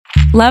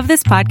Love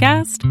this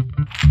podcast?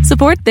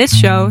 Support this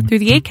show through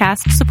the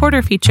Acast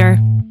supporter feature.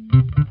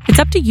 It's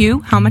up to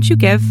you how much you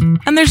give,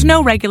 and there's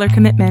no regular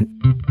commitment.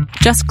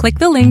 Just click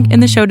the link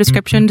in the show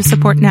description to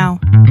support now.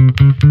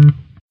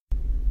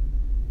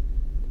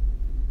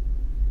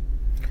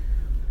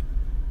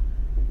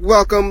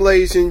 Welcome,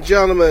 ladies and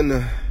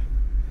gentlemen,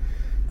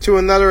 to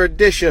another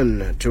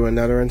edition, to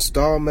another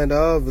installment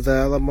of the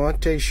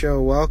Alamonte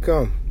Show.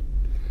 Welcome.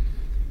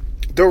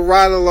 The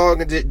ride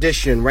along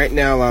edition. Right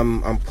now,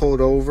 I'm pulled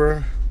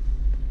over.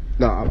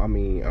 No, I'm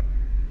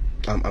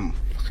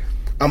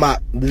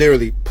not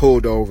literally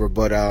pulled over,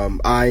 but I'm.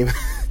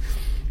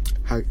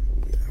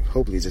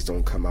 Hopefully, this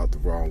don't come out the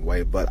wrong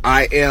way. But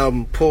I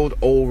am pulled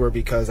over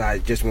because I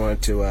just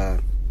wanted to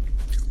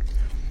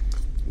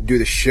do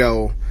the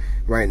show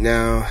right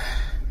now.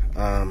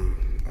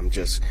 I'm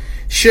just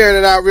sharing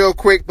it out real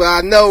quick, but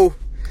I know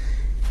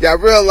y'all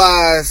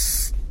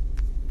realize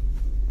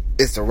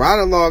it's the ride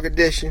along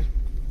edition.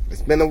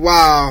 It's been a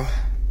while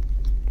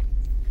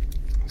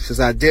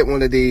since I did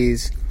one of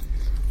these.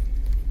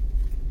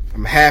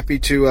 I'm happy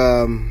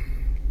to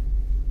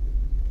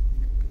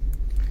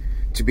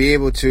be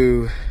able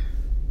to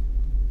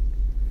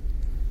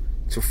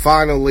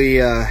finally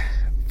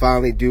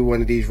do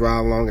one of these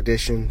ride along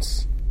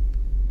editions,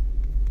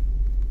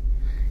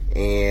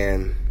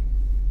 and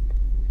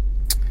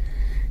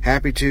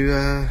happy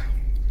to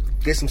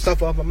get some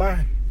stuff off my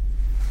mind.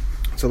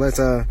 So let's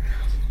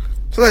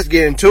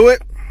get into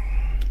it.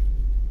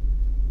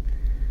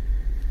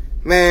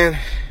 Man,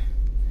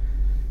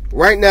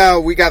 right now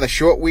we got a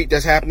short week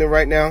that's happening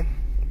right now.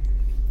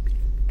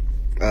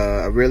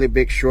 A really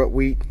big short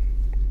week.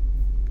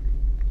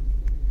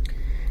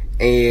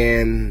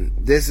 And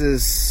this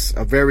is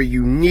a very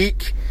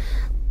unique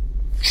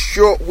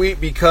short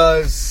week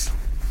because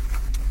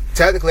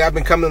technically I've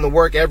been coming to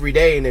work every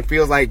day and it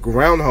feels like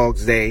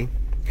Groundhog's Day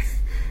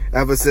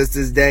ever since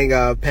this dang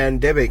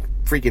pandemic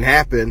freaking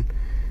happened.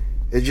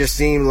 It just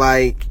seemed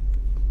like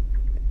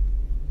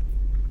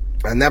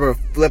I never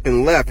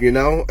flipping left, you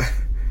know?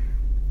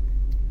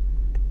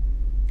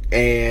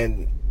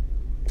 And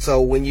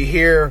so when you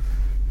hear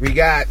we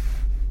got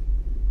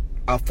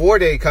a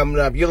 4-day coming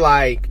up, you're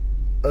like,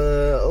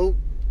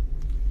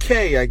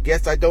 okay, I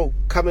guess I don't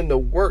come into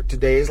work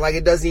today. It's like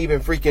it doesn't even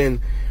freaking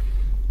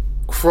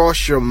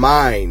cross your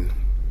mind.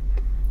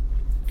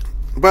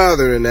 But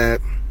other than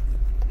that,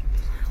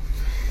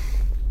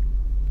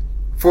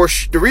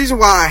 the reason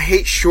why I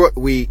hate short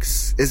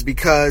weeks is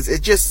because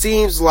it just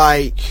seems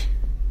like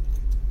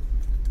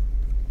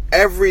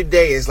every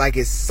day is like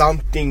it's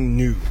something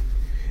new.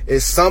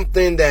 It's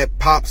something that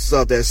pops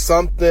up. There's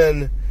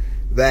something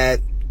that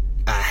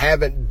I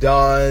haven't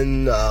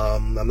done.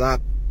 I'm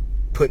not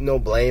putting no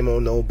blame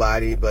on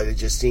nobody, but it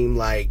just seemed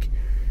like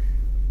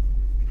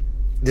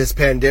this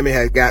pandemic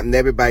has gotten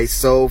everybody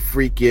so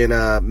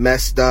freaking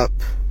messed up.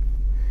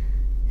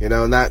 You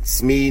know, not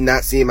seeing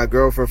my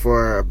girlfriend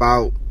for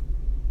about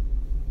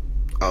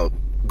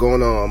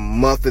going on a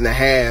month and a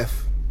half,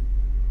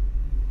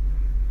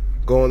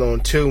 going on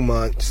 2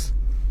 months.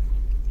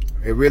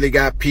 It really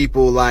got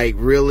people like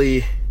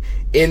really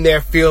in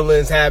their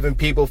feelings, having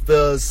people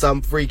feel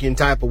some freaking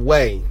type of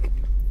way,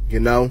 you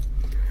know?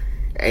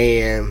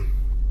 And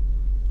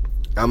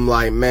I'm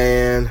like,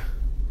 man,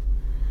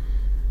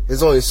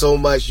 there's only so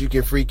much you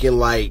can freaking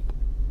like,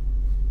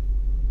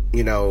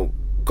 you know,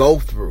 go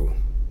through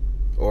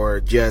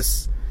or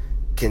just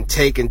can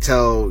take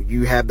until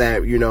you have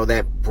that, you know,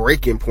 that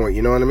breaking point,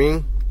 you know what I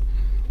mean?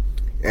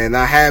 And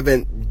I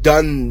haven't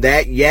done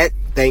that yet,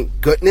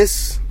 thank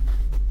goodness.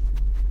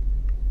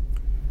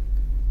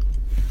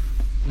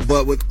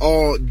 But with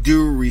all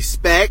due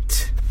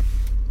respect,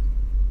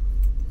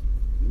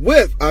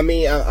 I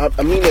mean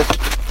it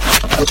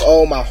with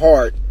all my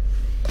heart,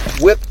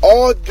 with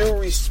all due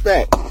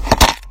respect,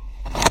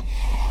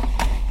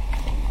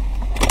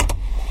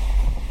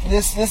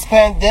 this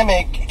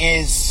pandemic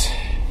it's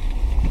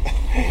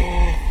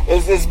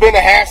been a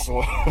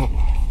hassle.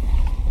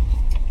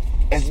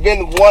 It's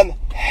been one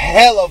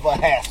hell of a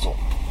hassle.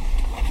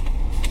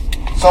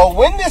 So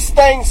when this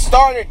thing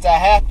started to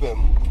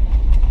happen,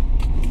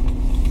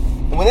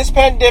 when this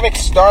pandemic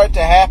started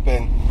to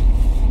happen,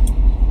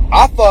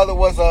 I thought it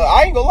was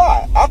I ain't gonna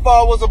lie, I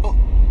thought it was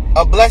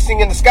a blessing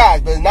in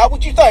disguise, but it's not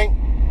what you think.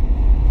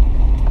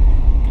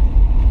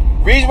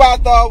 Reason why I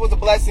thought it was a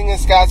blessing in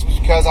disguise was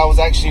because I was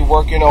actually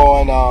working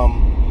on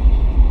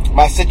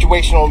my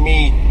situation on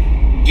me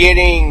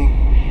getting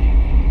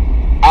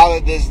out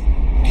of this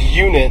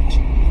unit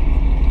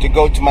to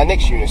go to my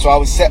next unit. So I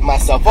was setting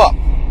myself up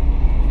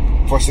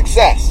for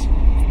success.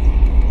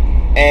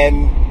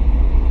 And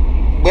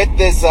with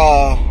this,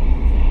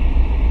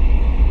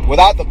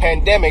 without the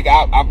pandemic,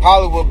 I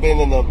probably would have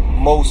been in the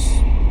most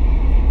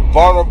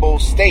vulnerable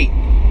state.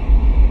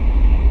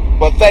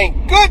 But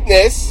thank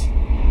goodness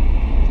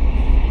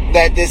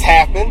that this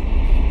happened.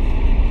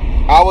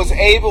 I was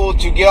able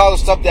to get all the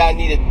stuff that I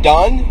needed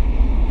done,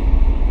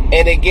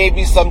 and it gave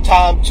me some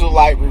time to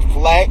like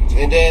reflect,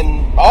 and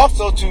then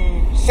also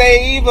to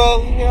save a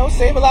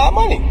lot of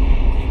money.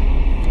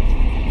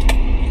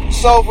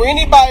 So for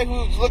anybody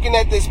who's looking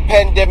at this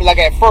pandemic, like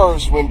at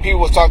first, when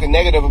people was talking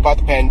negative about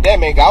the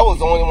pandemic, I was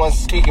the only one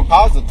speaking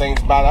positive things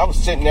about it. I was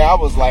sitting there, I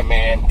was like,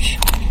 man,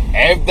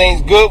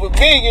 everything's good with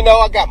me, you know.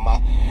 I got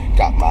my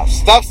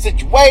stuff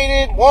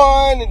situated,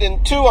 one, and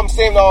then two, I'm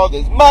saving all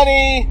this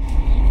money.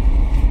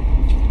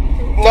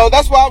 No,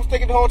 that's what I was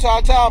thinking the whole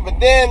entire time. But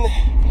then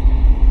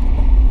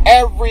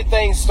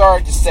everything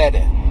started to set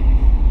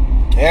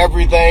in.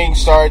 Everything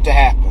started to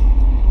happen.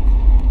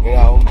 You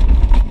know,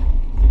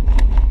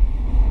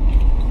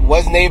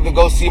 wasn't able to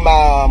go see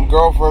my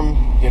girlfriend,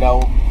 you know,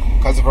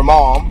 because of her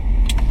mom.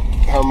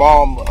 Her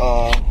mom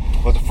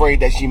was afraid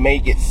that she may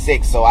get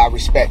sick, so I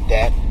respect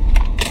that.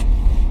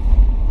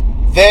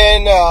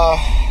 Then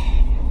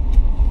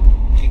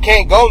you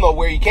can't go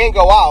nowhere. You can't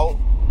go out.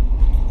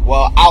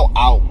 Well,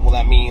 out. Well,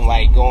 I mean,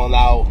 like going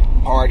out,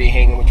 party,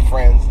 hanging with your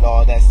friends and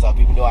all that stuff.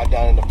 Even though I've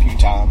done it a few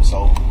times,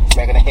 so it's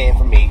making a hand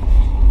for me.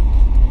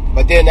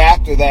 But then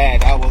after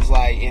that, I was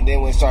like, and then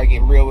when it started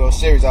getting real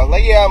serious, I was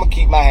like, yeah, I'm gonna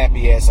keep my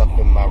happy ass up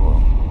in my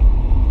room.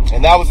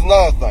 And that was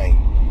another thing.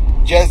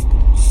 Just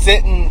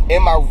sitting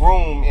in my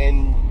room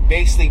and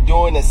basically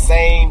doing the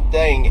same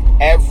thing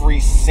every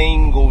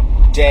single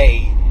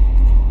day.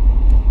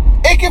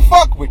 It can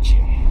fuck with you.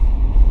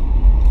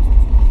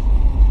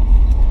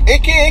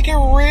 It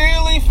can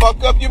really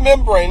fuck up your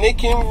membrane. It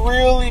can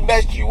really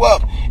mess you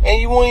up. And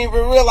you won't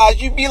even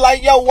realize. You'd be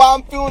like, yo, why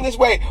I'm feeling this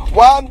way?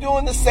 Why I'm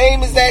doing the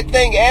same as that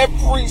thing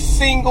every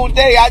single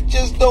day? I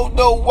just don't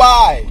know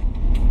why.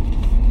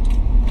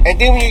 And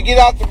then when you get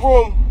out the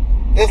room,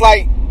 it's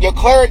like your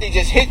clarity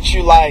just hits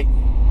you like,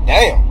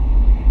 damn.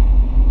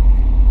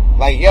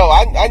 Like, yo,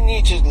 I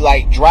need to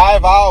like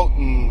drive out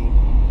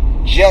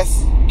and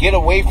just get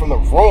away from the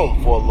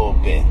room for a little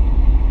bit.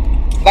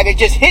 Like it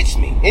just hits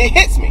me. It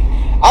hits me.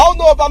 I don't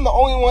know if I'm the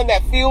only one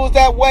that feels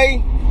that way,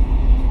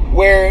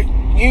 where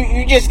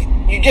you just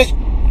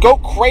go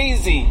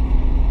crazy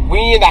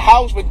when you're in the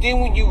house, but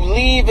then when you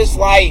leave, it's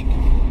like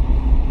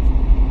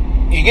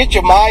you get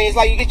your mind, it's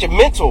like you get your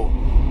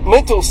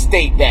mental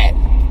state back.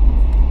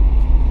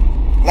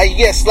 Like you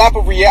get a slap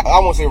of I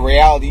won't say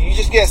reality, you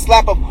just get a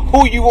slap of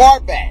who you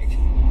are back.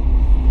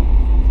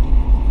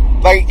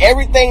 Like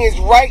everything is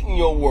right in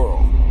your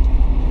world.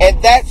 And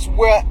that's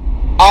where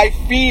I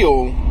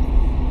feel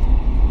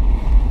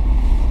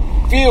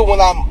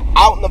when I'm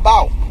out and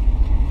about.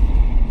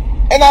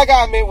 And I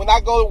gotta admit, when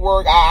I go to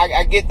work,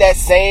 I get that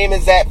same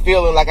exact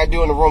feeling like I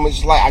do in the room. It's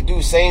just like I do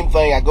the same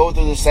thing. I go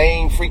through the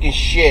same freaking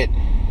shit.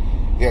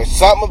 There's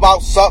something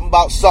about something.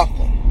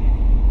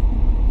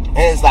 And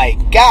it's like,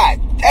 God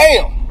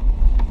damn.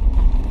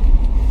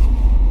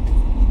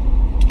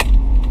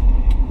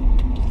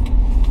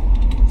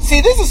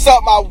 See, this is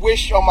something I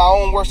wish on my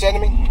own worst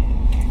enemy.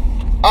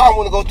 I don't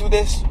want to go through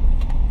this.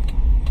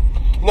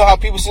 You know how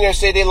people sit there and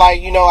say they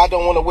like, you know, I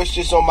don't want to wish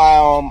this on my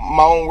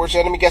own worst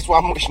enemy. Guess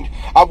what?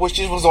 I wish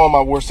this was on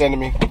my worst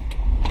enemy.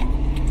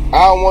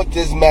 I don't want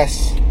this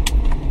mess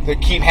to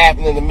keep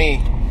happening to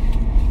me.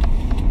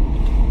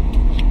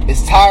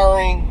 It's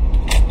tiring.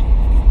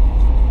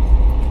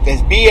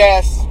 There's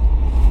BS.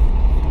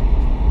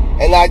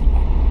 And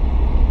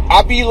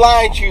I'd be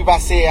lying to you if I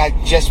say I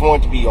just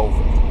want it to be over.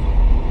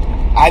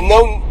 I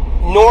know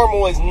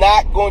normal is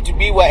not going to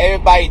be what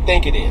everybody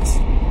think it is.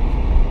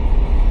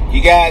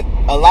 You got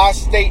a lot of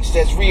states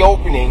that's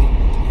reopening.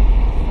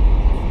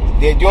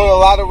 They're doing a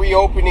lot of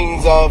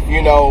reopenings of,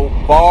 you know,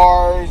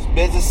 bars,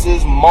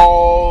 businesses,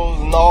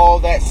 malls, and all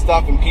that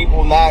stuff, and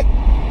people not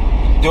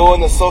doing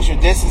the social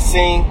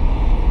distancing.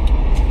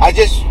 I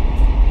just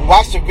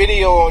watched a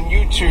video on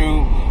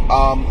YouTube,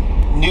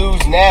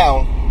 News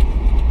Now,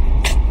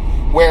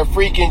 where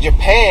freaking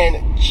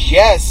Japan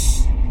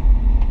just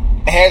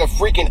had a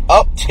freaking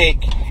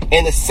uptick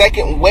in the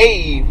second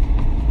wave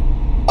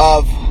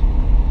of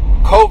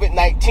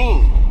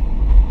COVID-19.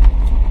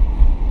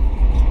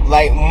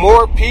 Like,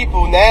 more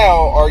people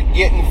now are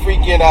getting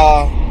freaking,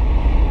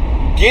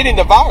 getting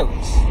the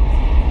virus.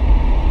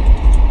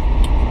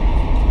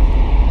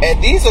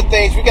 And these are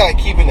things we gotta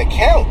keep in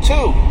account,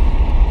 too.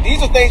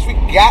 These are things we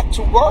got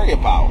to worry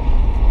about.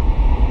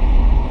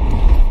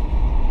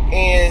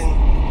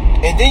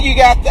 And then you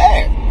got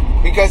that.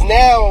 Because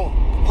now,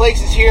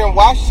 places here in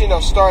Washington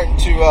are starting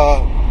to,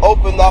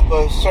 open up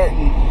a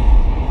certain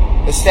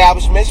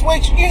establishments,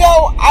 which, you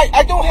know,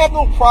 I don't have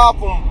no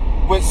problem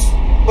with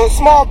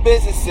small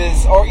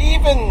businesses or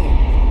even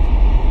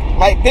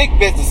like big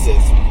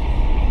businesses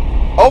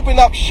open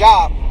up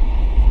shop,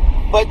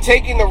 but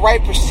taking the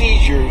right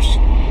procedures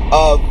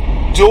of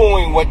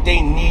doing what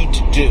they need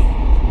to do.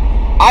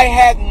 I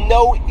have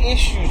no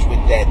issues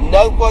with that,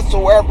 none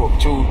whatsoever,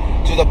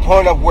 to the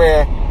point of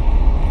where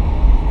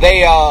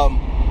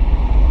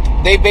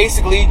they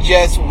basically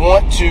just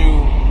want to,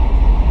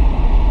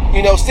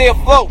 you know, stay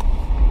afloat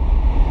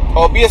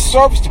or be a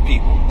service to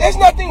people. There's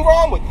nothing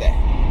wrong with that.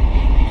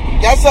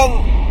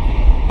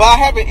 But I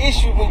have an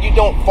issue when you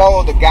don't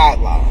follow the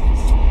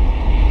guidelines.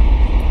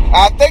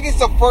 I think it's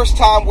the first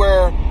time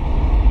where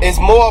it's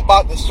more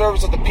about the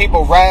service of the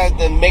people rather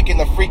than making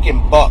a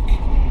freaking buck.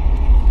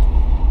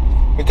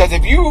 Because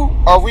if you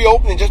are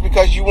reopening just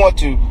because you want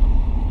to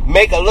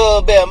make a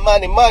little bit of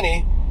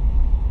money,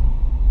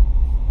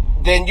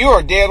 then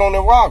you're dead on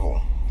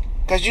arrival.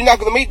 Because you're not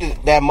going to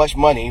make that much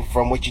money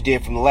from what you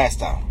did from the last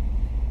time.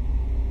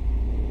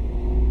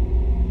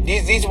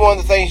 These are one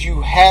of the things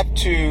you have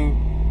to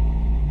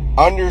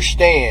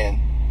understand,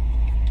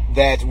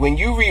 that when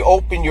you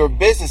reopen your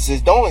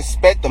businesses, don't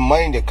expect the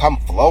money to come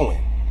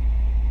flowing.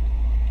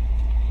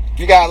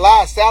 You got a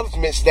lot of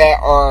establishments that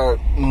are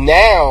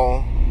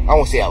now, I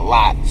won't say a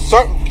lot,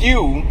 certain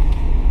few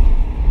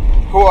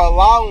who are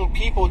allowing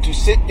people to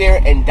sit there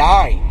and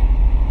dine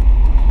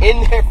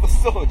in their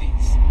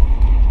facilities.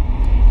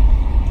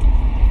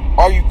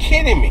 Are you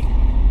kidding me?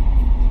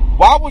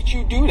 Why would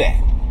you do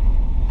that?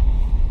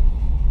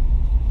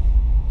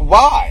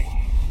 Why?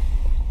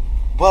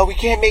 Well, we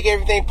can't make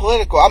everything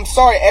political. I'm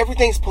sorry,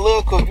 everything's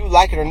political if you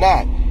like it or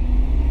not.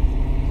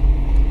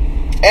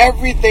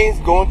 Everything's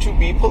going to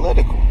be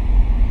political.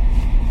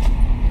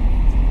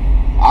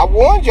 I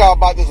warned y'all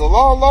about this a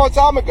long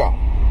time ago.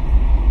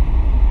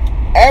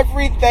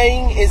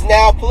 Everything is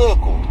now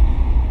political.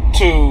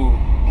 To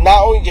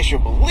not only just your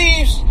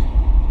beliefs,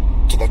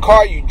 to the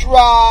car you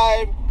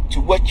drive, to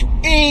what you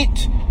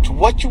eat, to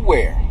what you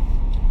wear,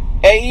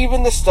 and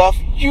even the stuff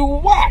you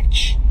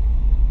watch.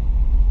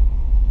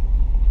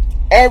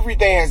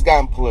 Everything has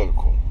gotten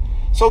political.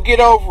 So get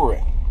over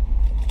it.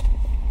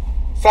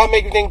 Stop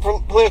making things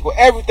political.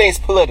 Everything's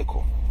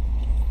political.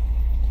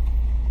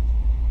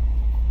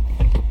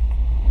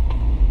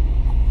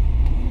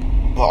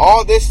 But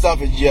all this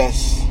stuff is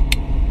just...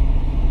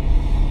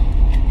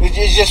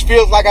 It just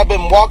feels like I've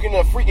been walking in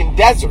a freaking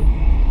desert.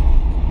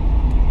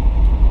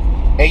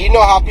 And you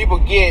know how people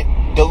get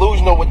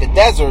delusional with the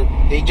desert.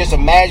 They just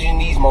imagine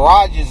these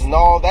mirages and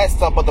all that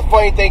stuff. But the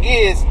funny thing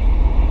is,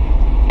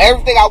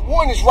 everything I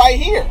want is right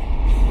here.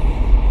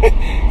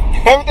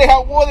 Everything I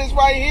want is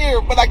right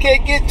here. But I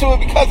can't get to it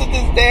because of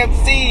this damn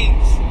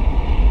disease.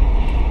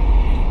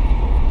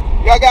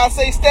 Y'all gotta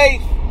stay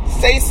safe.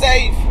 Stay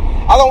safe.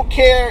 I don't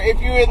care if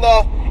you're in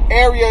the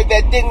area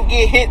that didn't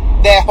get hit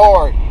that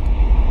hard.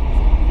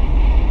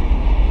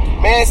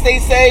 Man, stay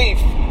safe.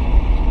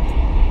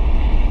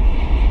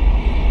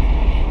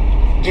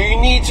 Do you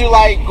need to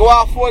go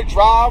out for a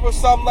drive or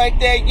something like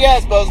that?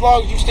 Yes, but as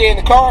long as you stay in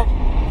the car,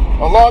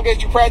 as long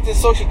as you practice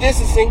social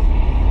distancing.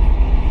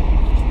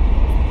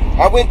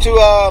 I went to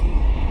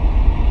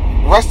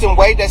Ruston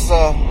Way, that's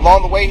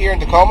along the way here in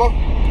Tacoma.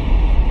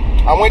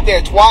 I went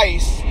there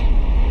twice.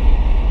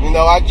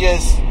 I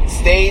just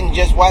stayed and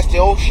just watched the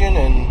ocean,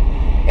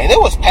 and it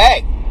was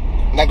packed.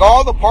 Like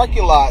all the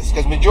parking lots,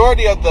 because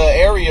majority of the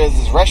areas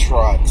is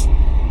restaurants,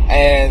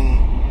 and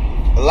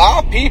a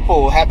lot of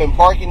people have been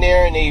parking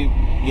there, and they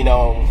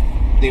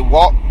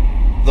walk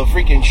the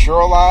freaking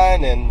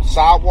shoreline and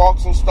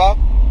sidewalks and stuff.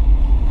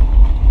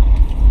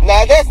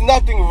 Now, there's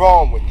nothing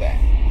wrong with that.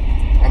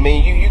 I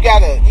mean, you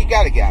gotta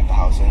get out the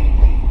house,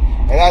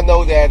 and I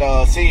know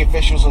that city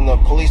officials and the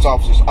police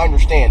officers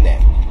understand that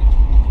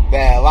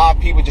a lot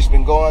of people just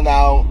been going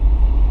out,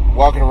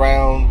 walking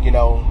around,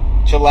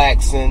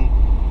 chillaxing,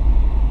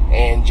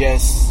 and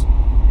just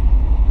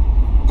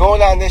going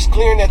out and just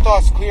clearing their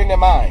thoughts, clearing their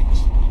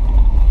minds.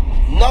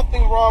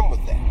 Nothing wrong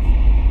with that.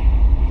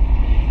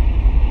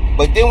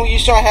 But then when you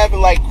start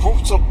having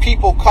groups of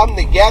people come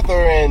together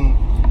and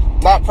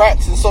not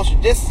practicing social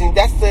distancing,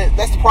 that's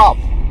the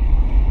problem.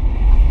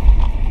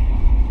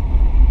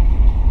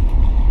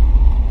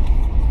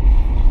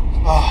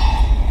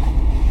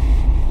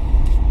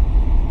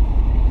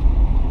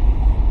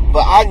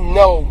 But I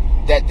know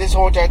that this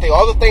whole entire thing,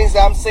 all the things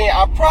that I'm saying,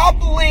 I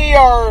probably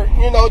are,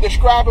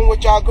 describing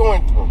what y'all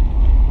going through.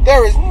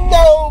 There is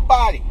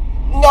nobody,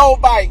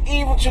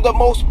 even to the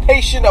most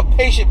patient of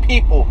patient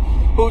people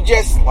who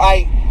just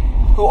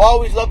who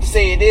always love to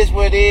say it is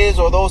what it is,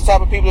 or those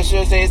type of people that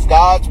should say it's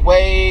God's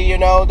way, I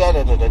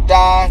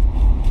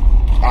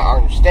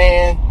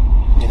understand,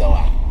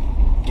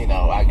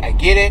 I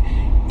get it.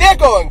 They're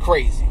going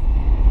crazy.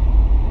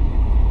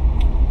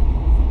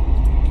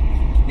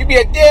 You'd be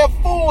a damn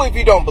fool if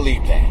you don't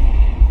believe that.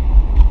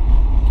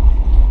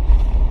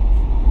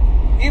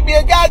 You'd be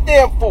a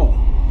goddamn fool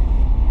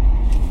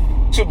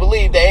to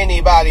believe that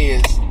anybody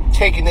is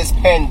taking this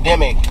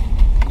pandemic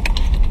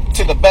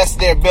to the best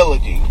of their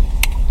ability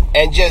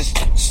and just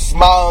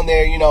smiling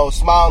there,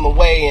 smiling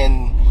away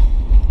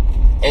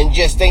and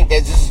just think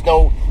that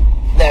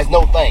that's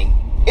no thing.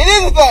 It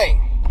is a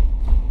thing.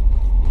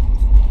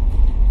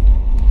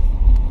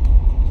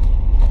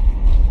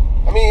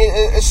 I mean,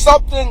 it's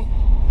something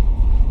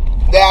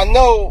that I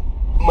know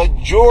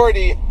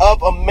majority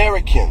of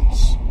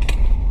Americans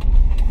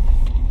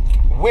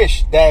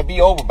wish that it'd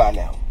be over by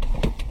now.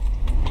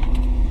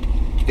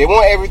 They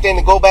want everything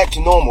to go back to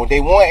normal. They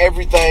want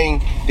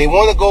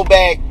to go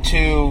back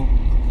to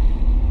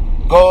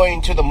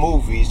going to the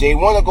movies. They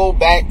want to go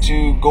back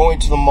to going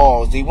to the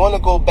malls. They want to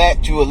go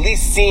back to at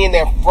least seeing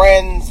their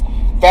friends,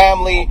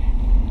 family,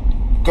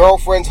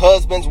 girlfriends,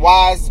 husbands,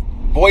 wives,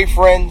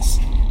 boyfriends,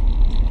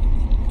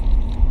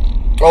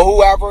 or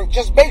whoever.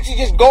 Just basically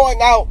just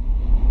going out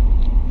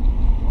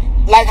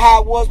like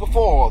how it was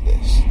before all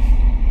this.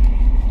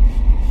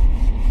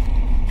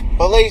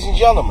 But ladies and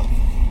gentlemen,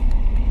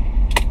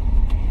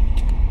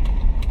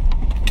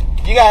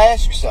 you gotta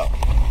ask yourself,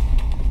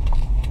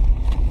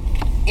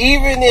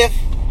 even if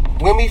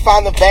when we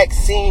find a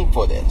vaccine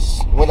for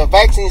this, when a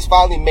vaccine is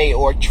finally made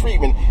or a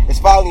treatment is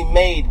finally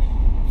made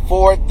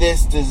for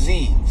this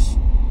disease,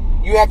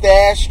 you have to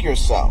ask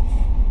yourself,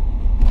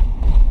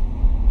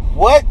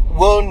 what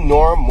will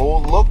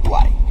normal look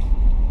like?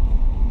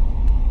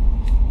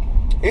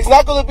 It's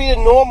not going to be the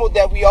normal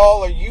that we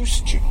all are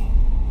used to.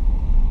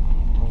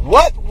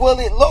 What will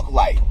it look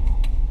like?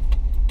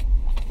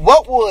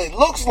 What will it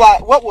look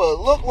like? What will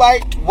it look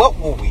like? What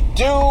will we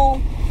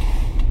do?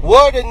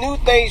 What are the new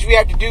things we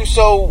have to do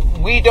so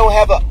we don't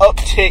have an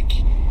uptick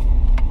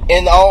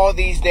in all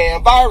these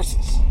damn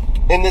viruses,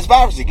 in this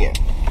virus again?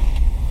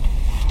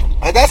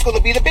 And that's going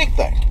to be the big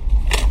thing.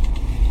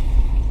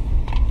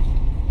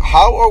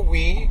 How are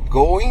we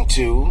going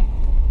to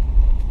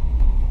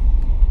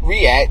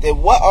react,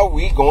 and what are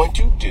we going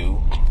to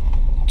do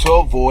to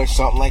avoid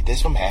something like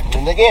this from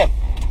happening again?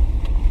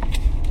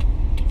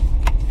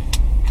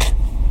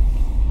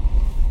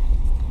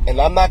 And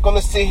I'm not going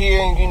to sit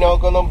here and,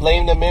 going to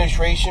blame the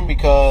administration,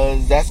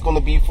 because that's going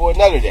to be for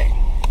another day.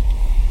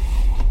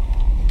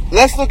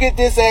 Let's look at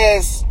this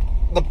as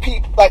the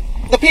people.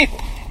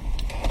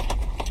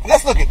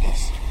 Let's look at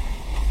this.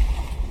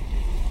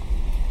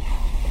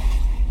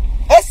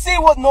 Let's see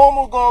what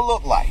normal is going to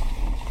look like.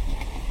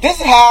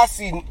 This is how I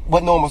see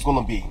what normal is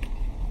going to be.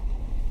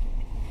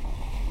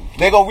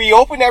 They're going to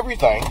reopen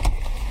everything.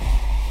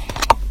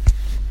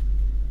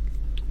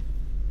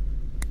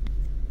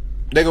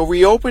 They're going to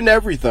reopen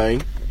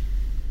everything,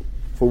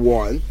 for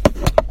one,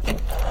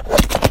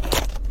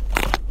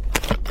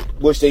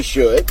 which they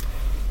should.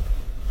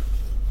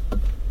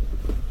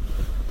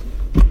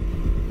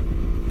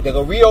 They're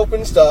going to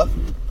reopen stuff.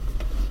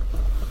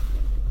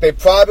 They're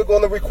probably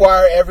going to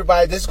require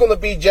everybody. This is going to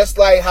be just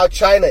like how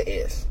China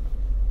is.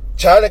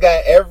 China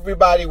got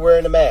everybody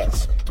wearing a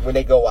mask when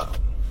they go out.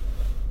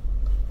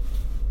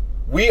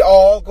 We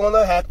all going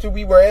to have to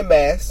be wearing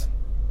masks.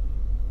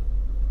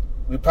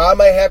 We probably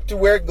might have to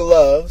wear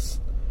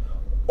gloves,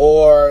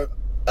 or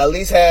at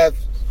least have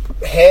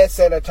hand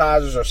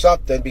sanitizers or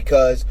something,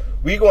 because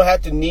we're going to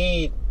have to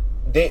need.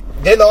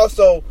 Then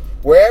also,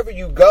 wherever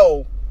you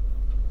go,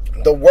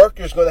 the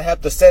workers going to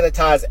have to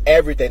sanitize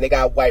everything. They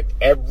got to wipe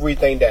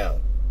everything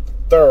down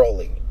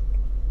thoroughly.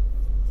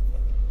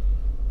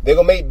 They're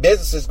going to make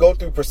businesses go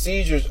through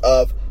procedures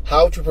of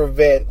how to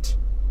prevent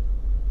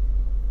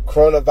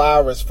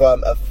coronavirus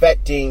from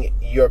affecting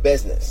your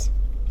business.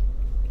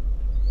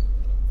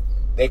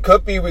 They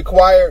could be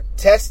required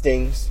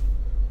testings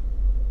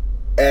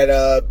at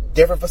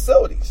different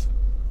facilities.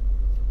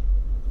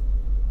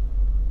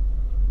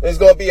 It's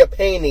going to be a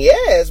pain in the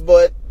ass,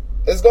 but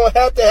it's going to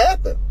have to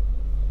happen.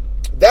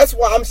 That's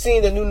why I'm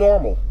seeing the new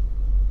normal.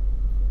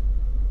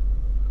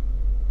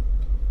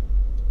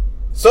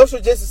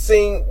 Social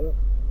distancing,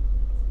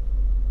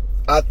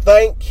 I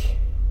think,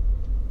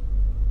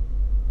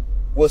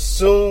 will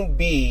soon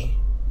be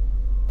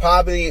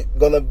probably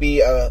going to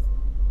be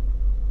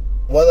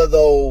one of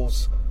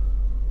those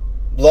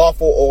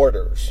lawful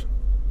orders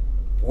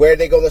where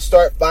they're going to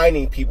start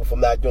fining people for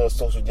not doing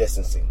social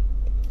distancing.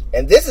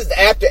 And this is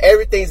after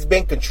everything's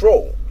been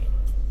controlled,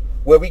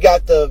 where we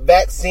got the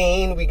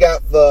vaccine, we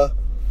got the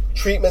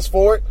treatments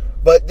for it,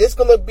 but this is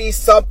going to be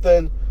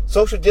something.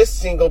 Social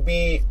distancing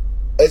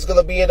is going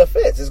to be an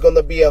offense. It's going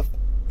to be a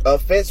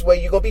offense where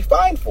you're going to be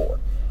fined for.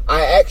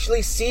 I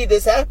actually see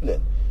this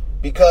happening,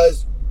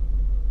 because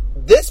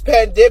this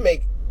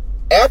pandemic,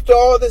 after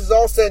all this is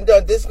all said and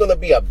done, this is going to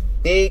be a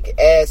big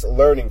ass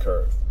learning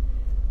curve.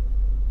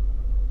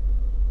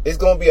 It's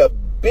going to be a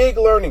big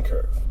learning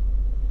curve.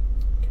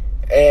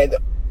 And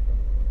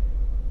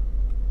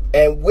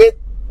with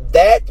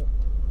that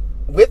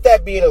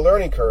being a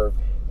learning curve,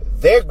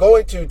 they're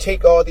going to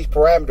take all these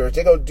parameters.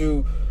 They're going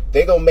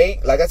to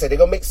make, like I said, they're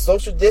going to make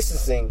social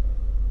distancing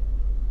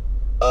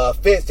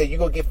offense that you're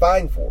going to get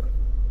fined for.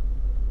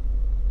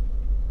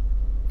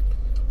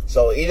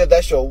 So either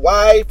that's your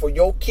wife or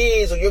your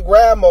kids or your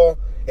grandma.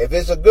 If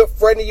it's a good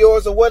friend of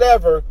yours or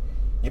whatever,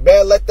 you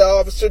better let the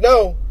officer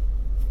know.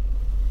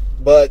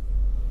 But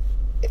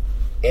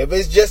if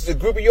it's just a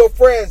group of your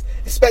friends,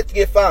 expect to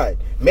get fined.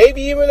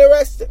 Maybe even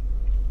arrested.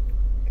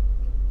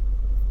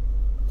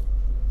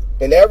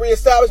 And every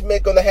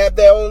establishment going to have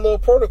their own little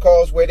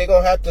protocols where they're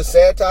going to have to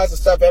sanitize the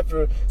stuff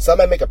after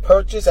somebody make a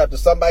purchase, after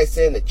somebody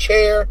sit in the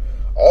chair,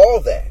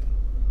 all that.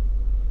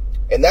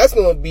 And that's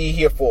going to be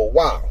here for a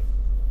while.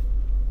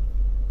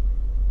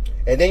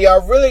 And then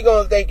y'all really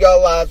going to think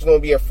your lives are going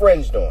to be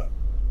infringed on.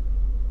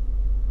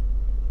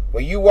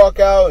 When you walk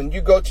out and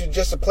you go to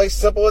just a place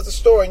simple as a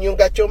store and you don't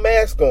got your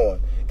mask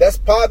on, that's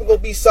probably going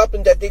to be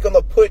something that they're going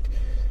to put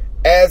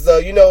as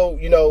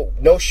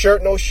no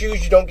shirt, no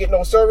shoes, you don't get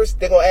no service.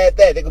 They're going to add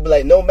that. They're going to be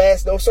like, no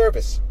mask, no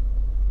service.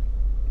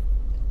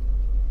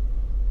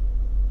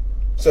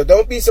 So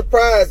don't be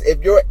surprised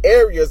if your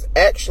areas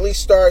actually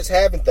starts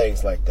having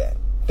things like that.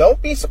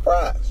 Don't be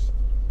surprised.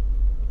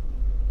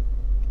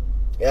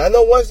 And I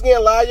know once again, a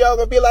lot of y'all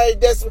gonna be like,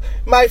 that's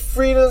my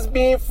freedoms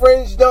being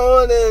infringed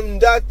on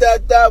and ...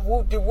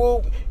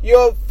 whoop-de-whoop.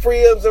 Your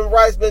freedoms and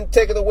rights been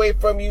taken away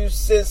from you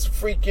since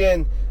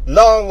freaking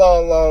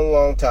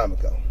long time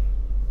ago.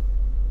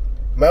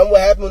 Remember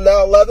what happened with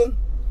 9/11?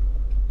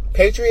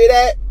 Patriot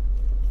Act?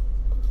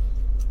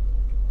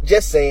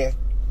 Just saying.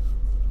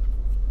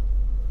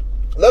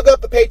 Look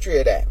up the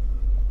Patriot Act.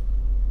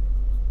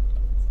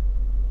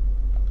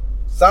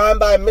 Signed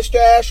by Mr.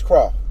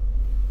 Ashcroft.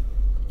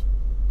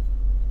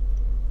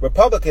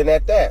 Republican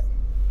at that.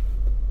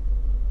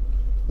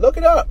 Look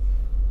it up.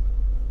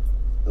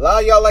 A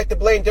lot of y'all like to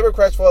blame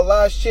Democrats for a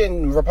lot of shit,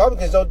 and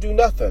Republicans don't do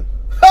nothing.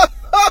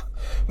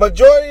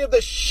 Majority of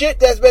the shit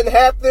that's been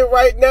happening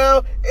right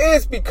now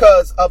is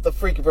because of the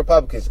freaking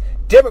Republicans.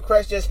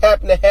 Democrats just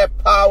happen to have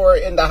power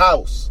in the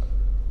House.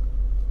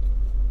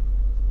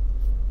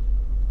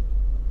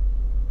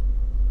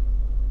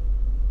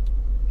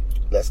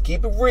 Let's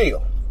keep it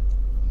real.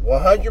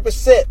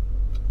 100%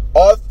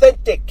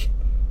 authentic.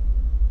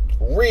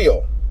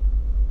 Real.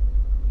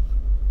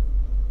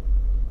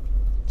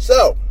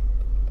 So,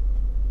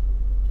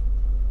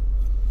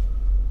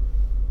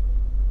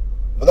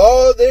 with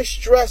all this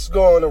stress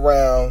going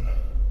around,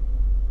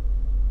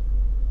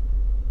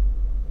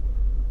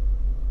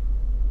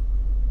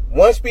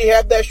 once we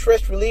have that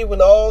stress relieved,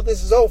 when all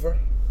this is over,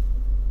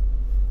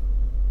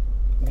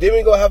 then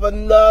we're going to have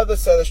another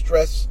set of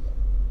stress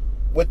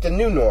with the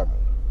new normal.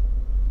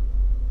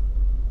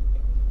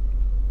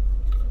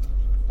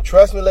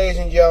 Trust me, ladies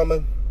and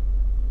gentlemen,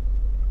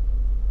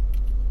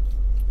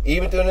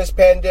 even during this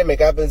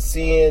pandemic, I've been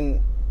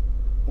seeing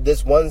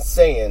this one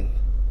saying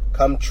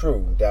come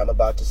true that I'm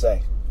about to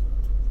say.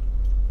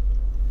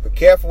 Be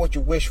careful what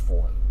you wish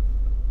for.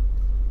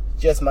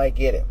 You just might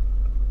get it.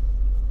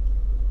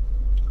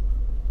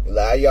 A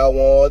lot of y'all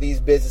want all these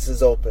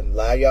businesses open. A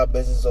lot of y'all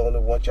business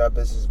owners want y'all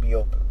businesses to be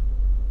open.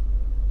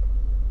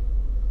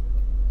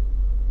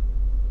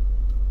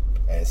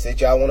 And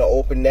since y'all want to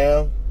open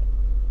now,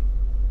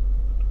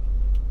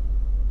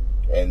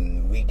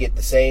 and we get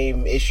the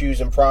same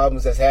issues and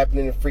problems that's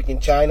happening in freaking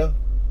China,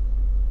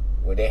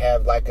 where they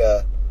have like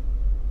I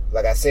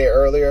said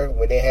earlier,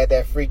 when they had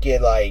that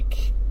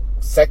freaking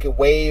second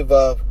wave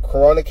of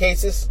corona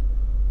cases,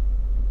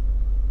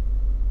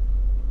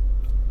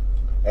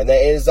 and that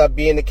ends up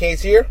being the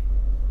case here.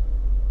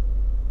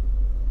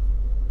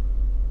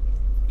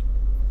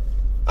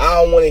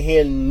 I don't want to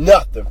hear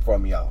nothing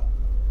from y'all.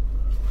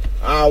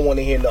 I don't want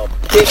to hear no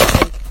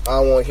bitching. I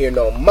don't want to hear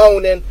no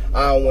moaning.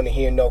 I don't want to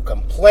hear no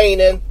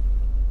complaining.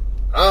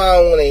 I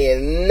don't want to hear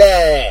none of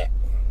that.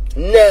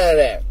 None of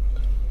that.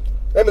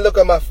 Let me look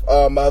at my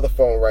other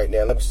phone right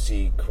now. Let me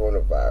see.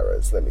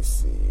 Coronavirus. Let me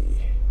see.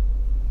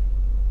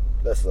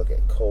 Let's look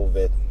at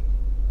COVID.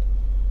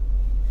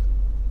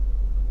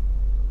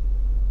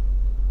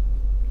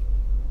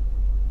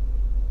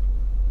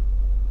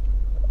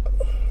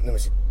 Let me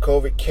see.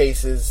 COVID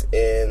cases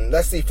in,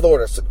 let's see,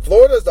 Florida.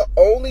 Florida is the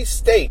only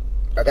state,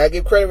 I gotta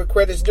give credit where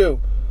credit's due.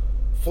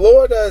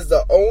 Florida is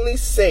the only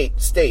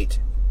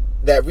state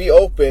that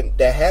reopened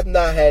that have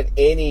not had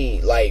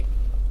any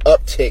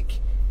uptick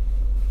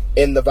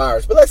in the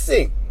virus. But let's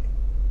see.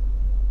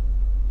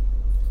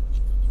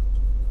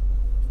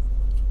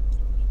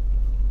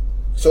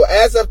 So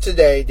as of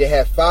today, they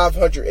have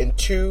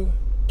 502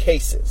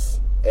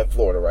 cases in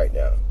Florida right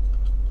now.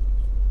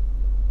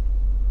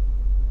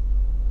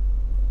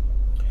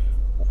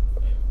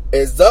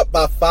 It's up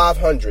by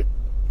 500.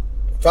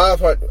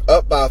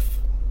 Up by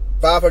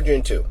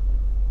 502.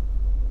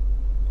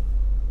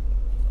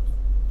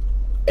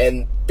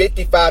 And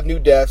 55 new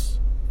deaths,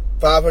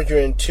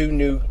 502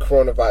 new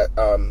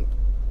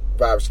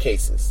coronavirus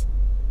cases.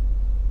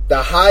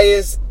 The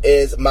highest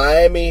is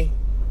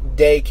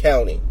Miami-Dade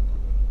County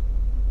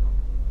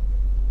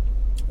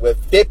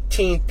with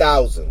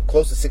 15,000,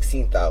 close to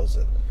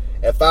 16,000,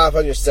 and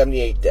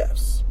 578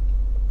 deaths.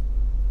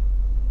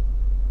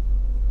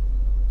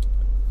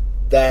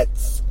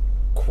 That's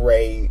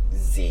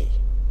crazy.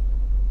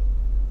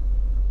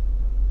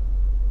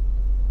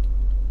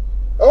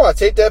 Oh, I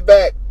take that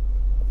back.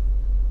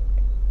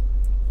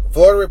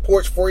 Florida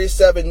reports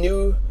 47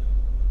 new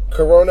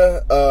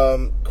corona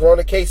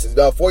cases.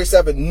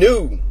 47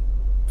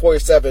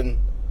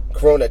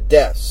 corona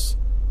deaths.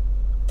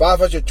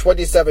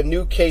 527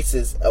 new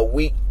cases a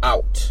week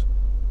out.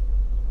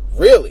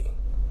 Really?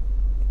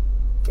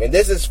 And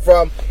this is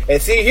from,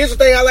 and see, here's the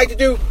thing I like to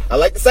do. I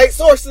like to cite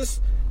sources.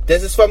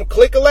 This is from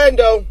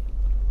Clickalando.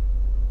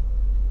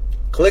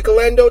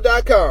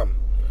 Clickalando.com.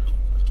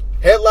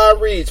 Headline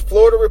reads,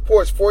 Florida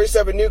reports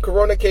 47 new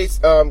corona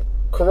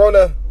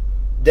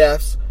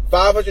deaths,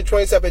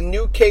 527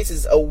 new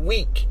cases a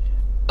week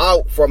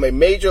out from a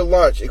major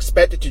launch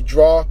expected to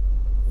draw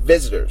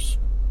visitors.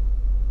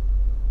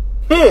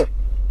 Can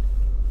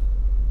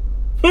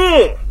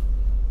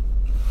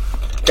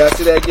I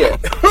see that again?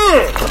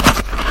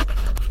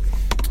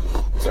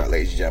 Sorry,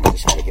 ladies and gentlemen,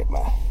 just trying to get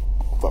my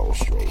phone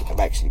straight. I'm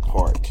actually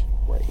parked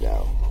right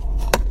now.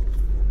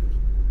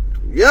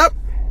 Yep.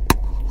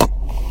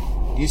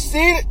 You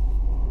seen it?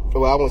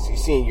 Well, I want to see you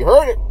seen. You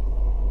heard it.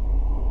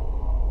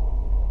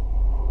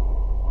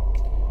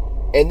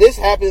 And this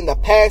happened in the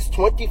past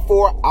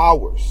 24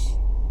 hours.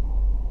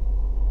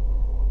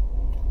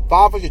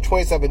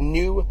 527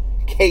 new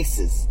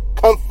cases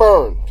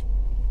confirmed.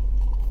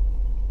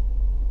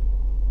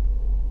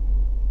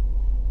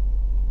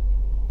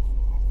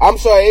 I'm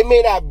sorry, it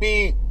may not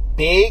be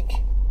big,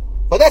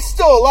 but that's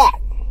still a lot.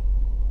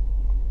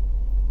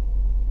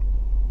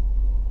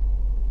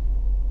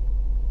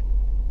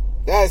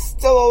 That's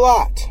still a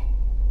lot.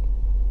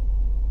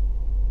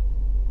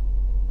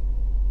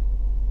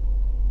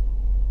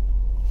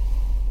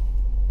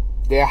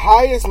 Their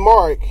highest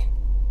mark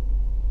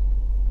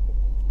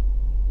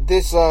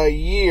this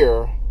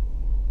year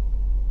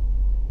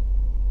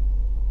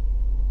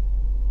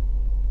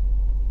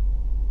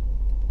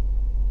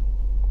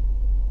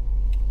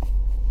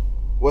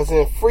was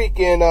in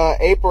freaking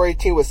April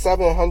 18 with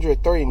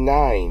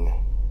 739.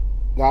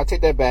 No, I'll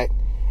take that back.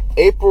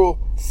 April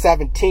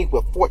 17th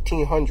with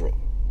 1,400.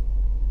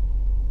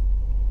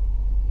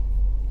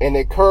 And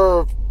the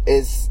curve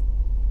is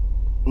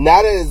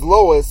not at its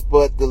lowest,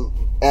 but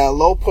at a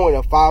low point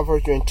of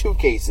 502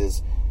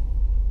 cases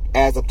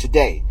as of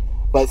today.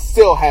 But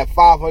still have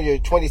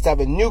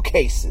 527 new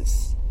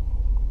cases.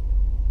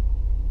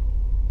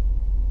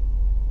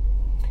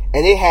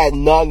 And they had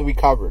none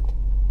recovered.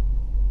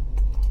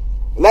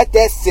 Let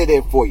that sit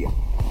in for you.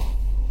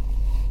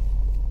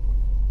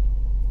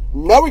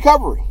 No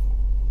recovery.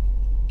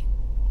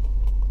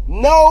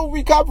 No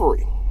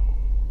recovery.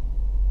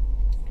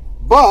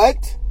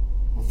 But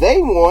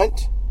they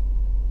want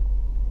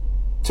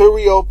to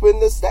reopen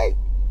the state.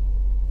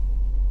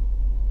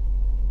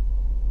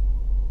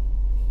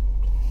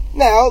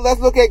 Now, let's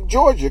look at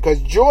Georgia,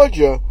 because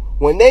Georgia,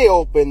 when they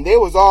opened, they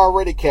was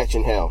already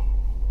catching hell.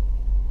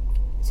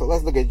 So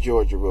let's look at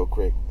Georgia real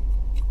quick.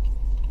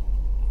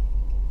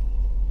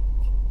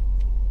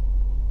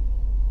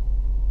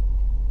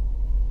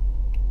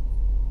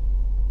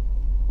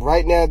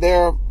 Right now, they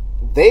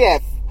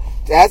have,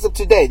 as of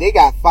today, they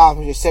got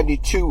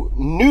 572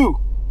 new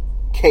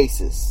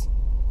cases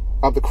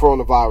of the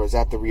coronavirus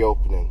after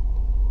reopening.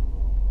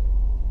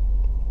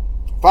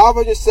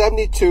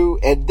 572,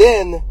 and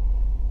then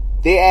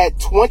they add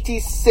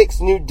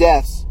 26 new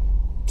deaths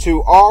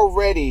to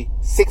already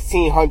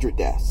 1,600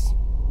 deaths.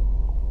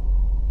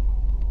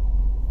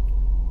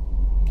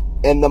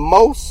 And the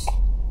most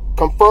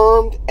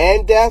confirmed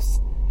and deaths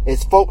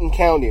is Fulton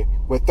County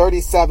with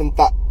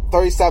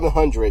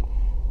 3,700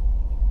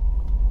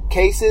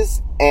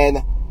 cases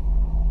and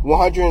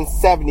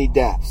 170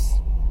 deaths.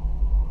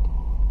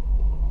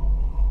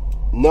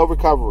 No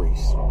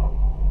recoveries.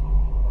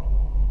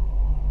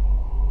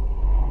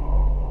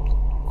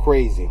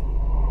 Crazy.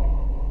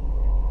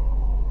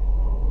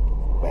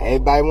 But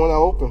everybody want to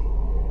open.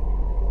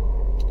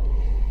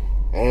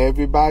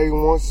 Everybody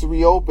wants to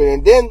reopen.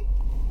 And then,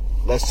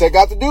 let's check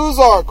out the news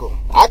article.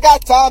 I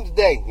got time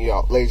today,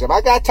 ladies and gentlemen.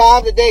 I got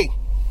time today.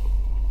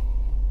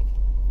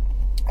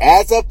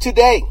 As of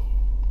today,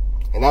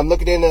 and I'm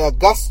looking in the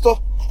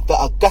Augusta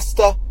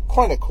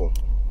Chronicle.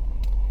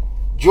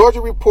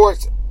 Georgia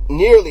reports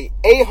nearly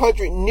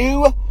 800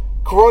 new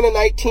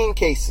Corona-19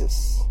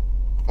 cases.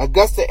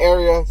 Augusta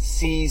area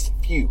sees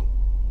few.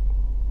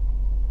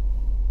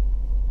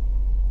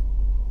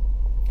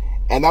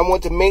 And I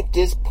want to make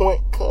this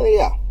point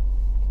clear.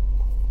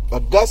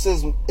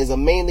 Augusta is a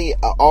mainly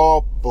an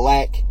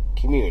all-black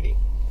community.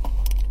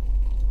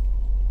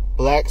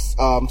 Black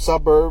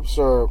suburbs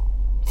are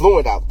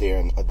fluent out there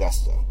in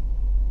Augusta.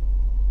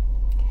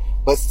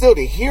 But still,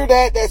 to hear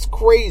that, that's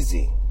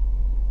crazy.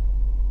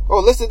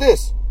 Oh, listen to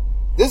this.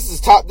 This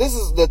is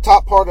the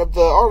top part of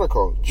the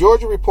article.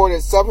 Georgia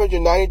reported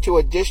 792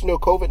 additional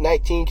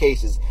COVID-19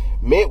 cases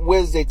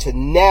mid-Wednesday to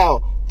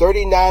now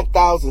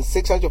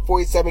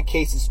 39,647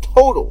 cases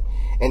total,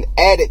 and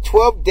added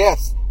 12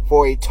 deaths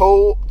for a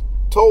total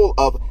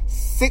of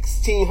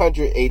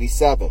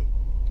 1,687,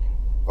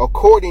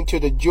 according to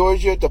the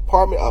Georgia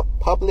Department of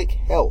Public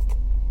Health.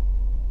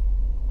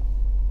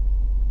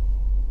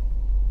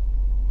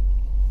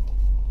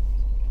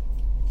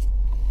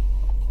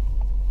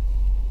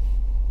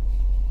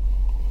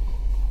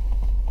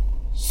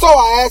 So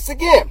I ask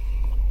again,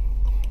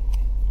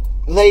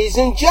 ladies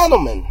and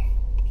gentlemen,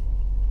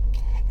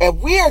 if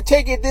we are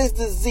taking this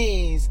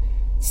disease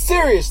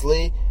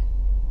seriously,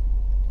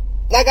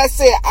 like I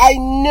said, I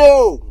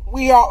know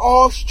we are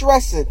all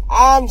stressing.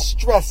 I'm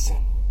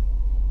stressing.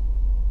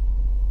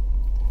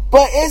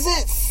 But is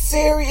it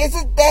serious?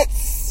 Is it that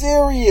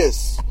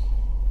serious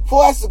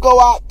for us to go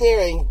out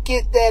there and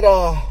get that,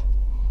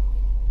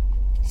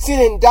 sit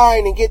and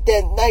dine and get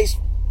that nice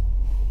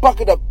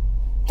bucket of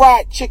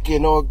fried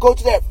chicken, or go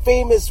to that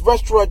famous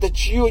restaurant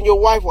that you and your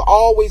wife will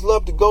always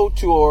love to go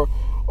to,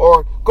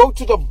 or go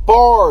to the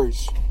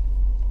bars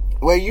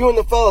where you and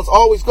the fellas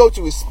always go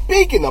to?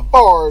 Speaking of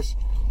bars,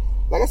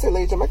 like I said,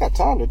 ladies and gentlemen, I got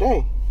time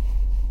today.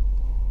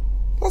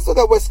 Let's look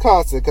at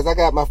Wisconsin, because I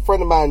got my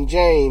friend of mine,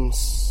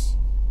 James.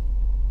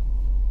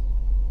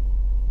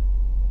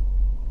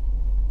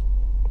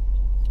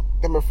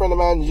 Got my friend of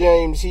mine,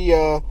 James. He,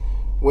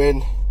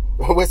 when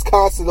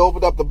Wisconsin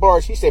opened up the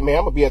bars, he said, man,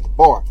 I'm going to be at the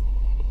bar.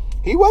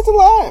 He wasn't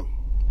lying.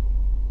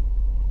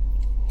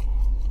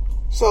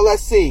 So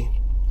let's see.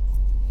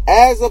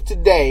 As of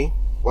today,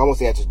 well, I won't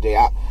say as of today.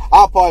 I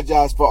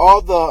apologize for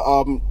all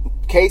the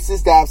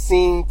cases that I've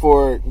seen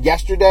for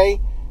yesterday.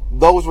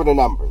 Those were the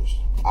numbers.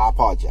 I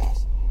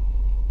apologize.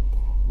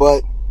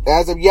 But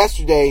as of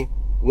yesterday,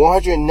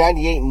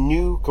 198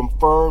 new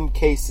confirmed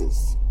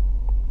cases.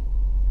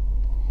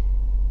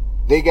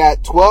 They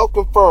got 12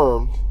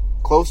 confirmed,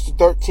 close to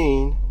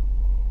 13,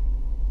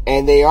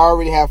 and they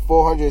already have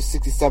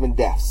 467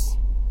 deaths.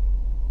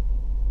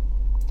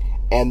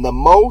 And the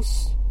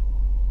most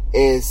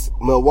is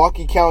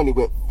Milwaukee County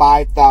with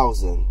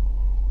 5,000.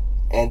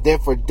 And then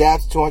for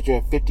deaths,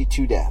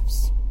 252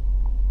 deaths.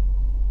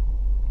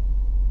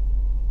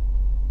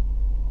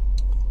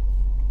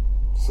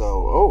 So,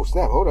 oh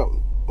snap, hold up.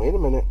 Wait a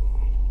minute.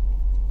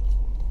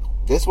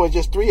 This one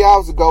just 3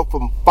 hours ago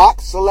from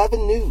Fox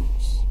 11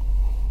 News.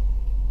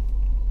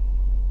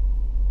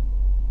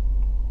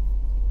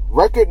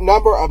 Record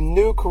number of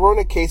new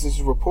corona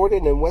cases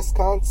reported in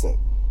Wisconsin.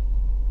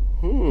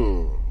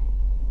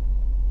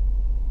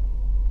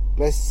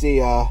 Let's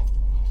see. I'm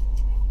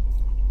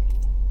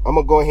going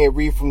to go ahead and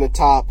read from the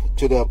top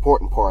to the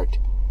important part.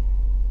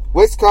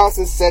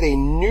 Wisconsin set a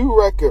new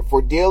record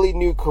for daily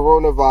new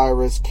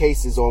coronavirus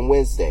cases on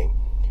Wednesday,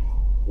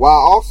 while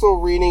also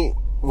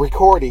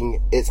recording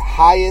its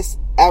highest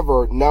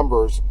ever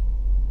numbers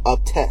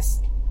of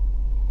tests.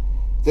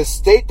 The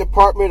State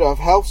Department of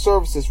Health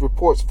Services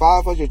reports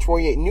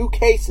 528 new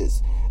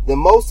cases, the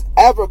most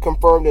ever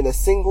confirmed in a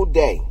single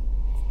day,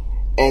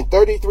 and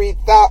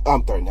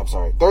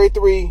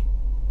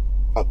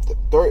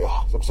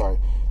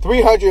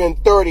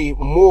 330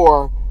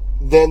 more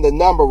than the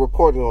number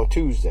reported on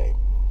Tuesday.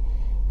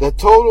 The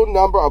total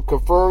number of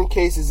confirmed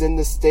cases in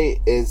the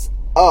state is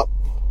now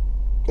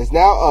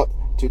up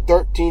to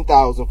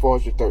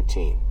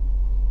 13,413.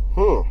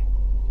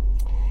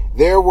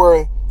 There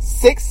were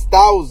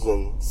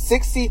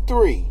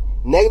 6,063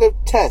 negative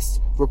tests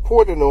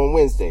reported on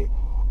Wednesday,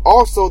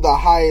 also the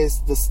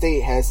highest the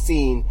state has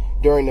seen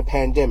during the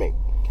pandemic.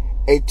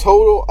 A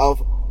total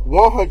of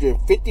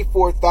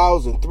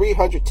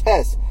 154,300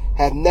 tests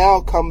have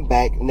now come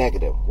back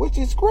negative, which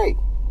is great.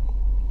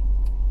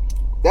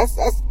 That's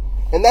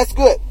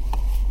good.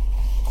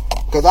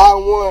 Because I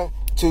don't want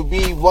to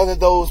be one of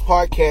those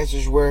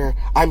podcasters where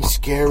I'm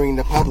scaring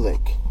the public.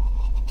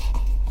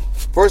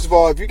 First of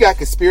all, if you got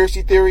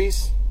conspiracy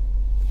theories,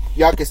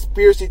 y'all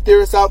conspiracy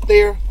theorists out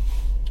there,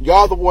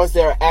 y'all the ones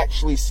that are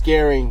actually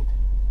scaring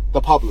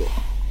the public.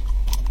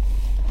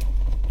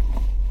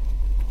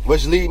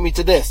 Which leads me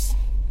to this.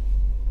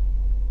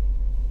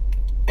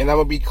 And I'm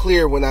going to be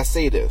clear when I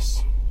say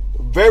this.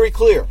 Very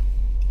clear.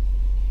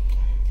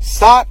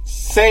 Stop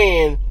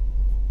saying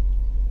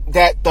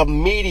that the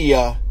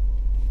media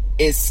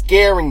is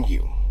scaring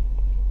you.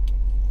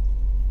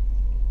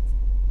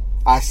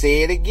 I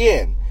say it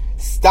again.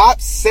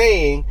 Stop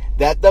saying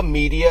that the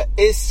media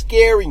is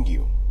scaring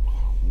you.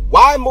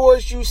 Why more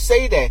as you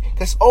say that?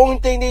 Because the only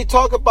thing they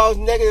talk about is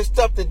negative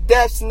stuff, the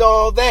deaths and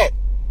all that.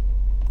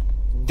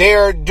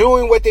 They're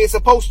doing what they're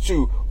supposed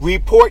to.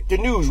 Report the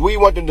news. What do you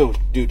want them to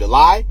do? To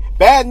lie?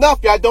 Bad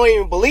enough y'all don't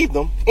even believe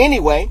them.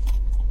 Anyway,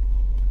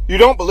 you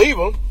don't believe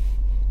them.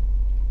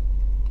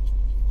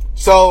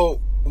 So,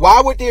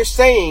 why what they're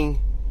saying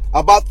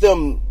about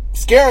them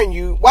scaring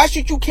you, why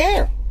should you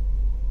care?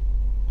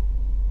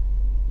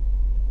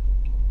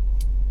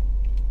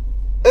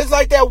 It's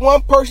like that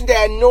one person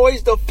that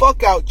annoys the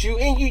fuck out you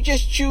and you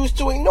just choose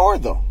to ignore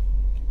them.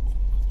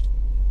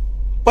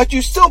 But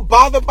you still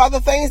bothered by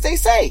the things they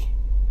say.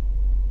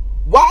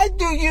 Why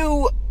do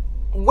you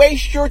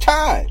waste your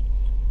time?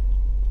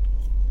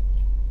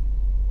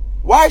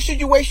 Why should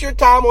you waste your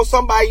time on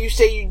somebody you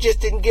say you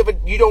just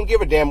you don't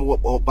give a damn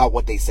about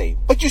what they say,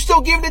 but you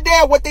still give a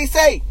damn what they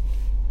say?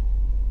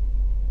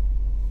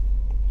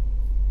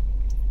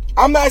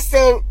 I'm not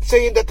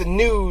saying that the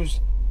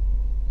news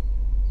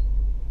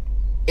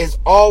is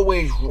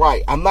always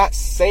right. I'm not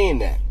saying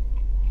that.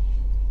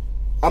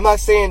 I'm not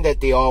saying that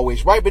they're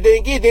always right, but then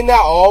again, they're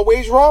not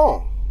always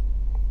wrong.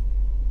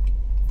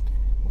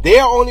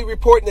 They're only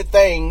reporting the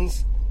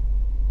things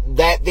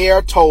that they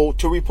are told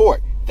to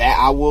report. That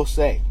I will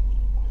say.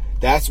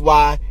 That's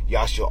why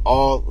y'all should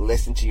all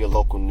listen to your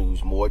local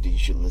news more than you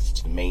should listen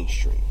to the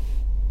mainstream.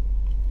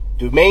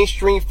 Do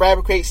mainstream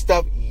fabricate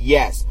stuff?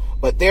 Yes.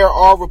 But there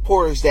are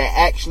reporters that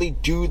actually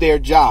do their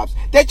jobs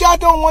that y'all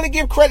don't want to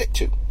give credit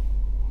to.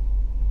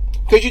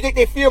 Because you think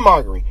they're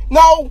fear-mongering.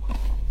 No.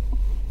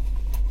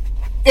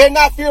 They're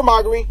not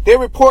fear-mongering. They're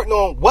reporting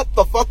on what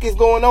the fuck is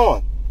going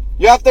on.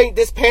 Y'all think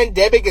this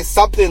pandemic is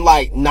something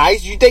like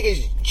nice? You think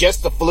it's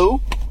just the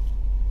flu?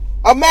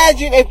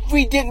 Imagine if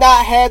we did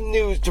not have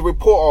news to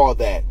report all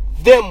that.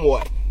 Then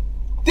what?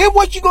 Then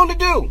what you gonna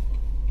do?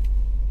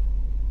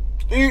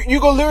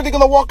 You're literally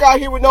gonna walk out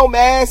here with no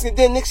mask, and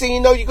then next thing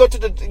you know, you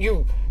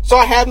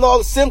start having all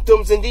the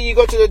symptoms, and then you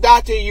go to the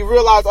doctor and you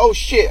realize, oh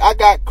shit, I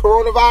got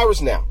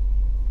coronavirus now.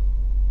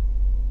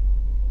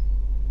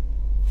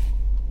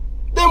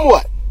 Then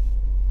what?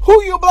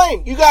 Who you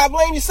blame? You gotta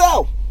blame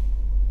yourself.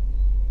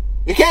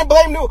 You can't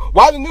blame news.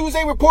 Why the news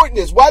ain't reporting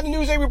this? Why the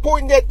news ain't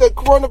reporting that the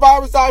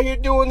coronavirus out here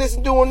doing this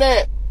and doing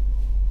that?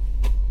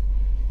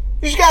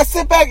 You just gotta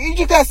sit back. You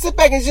just gotta sit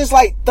back and just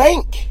like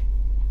think.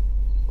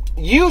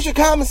 Use your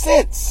common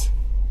sense.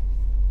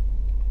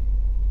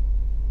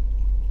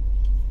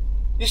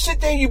 You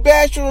sit there and you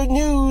bash on the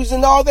news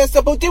and all that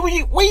stuff, but then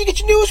where you get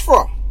your news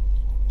from?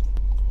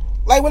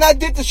 Like when I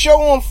did the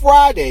show on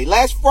Friday,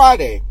 last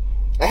Friday,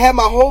 I had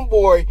my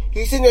homeboy,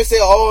 he's sitting there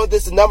saying, oh,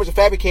 the numbers are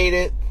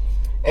fabricated,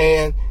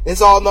 and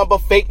it's all number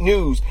fake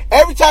news.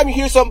 Every time you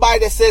hear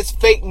somebody that says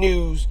fake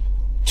news,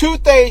 two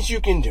things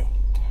you can do.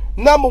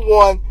 Number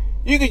one,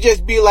 you could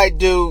just be like,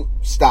 dude,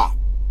 stop.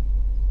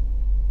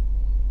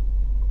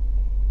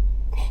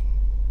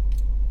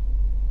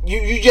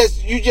 You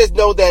just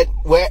know that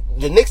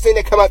the next thing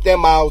that come out their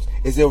mouths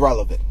is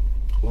irrelevant.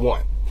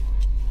 One.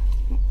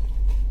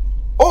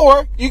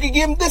 Or you can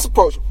give them this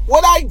approach.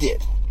 What I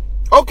did.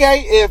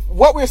 Okay, if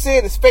what we're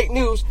saying is fake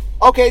news,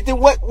 okay, then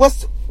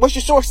what's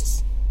your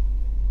sources?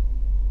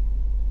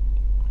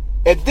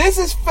 If this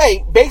is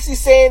fake, basically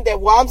saying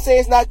that what I'm saying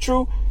is not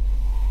true,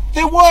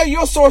 then what are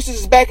your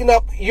sources is backing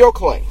up your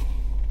claim?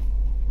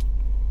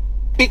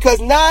 Because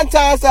 9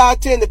 times out of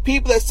 10, the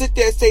people that sit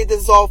there and say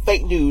this is all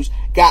fake news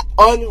got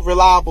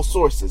unreliable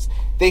sources.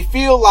 They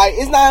feel like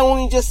it's not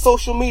only just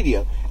social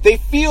media. They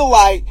feel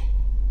like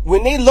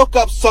when they look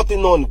up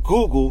something on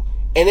Google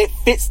and it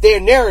fits their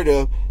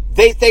narrative,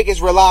 they think it's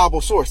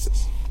reliable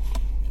sources.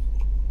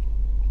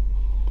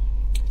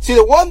 See,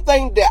 the one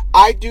thing that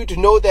I do to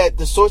know that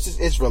the sources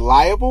is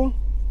reliable,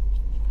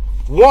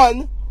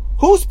 one,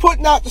 who's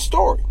putting out the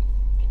story?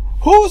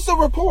 Who's the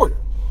reporter?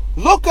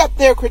 Look up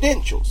their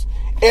credentials.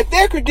 If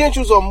their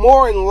credentials are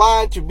more in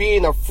line to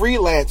being a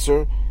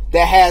freelancer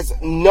that has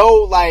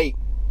no,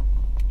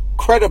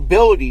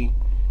 credibility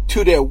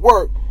to their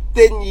work,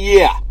 then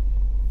yeah,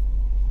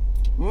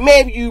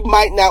 maybe you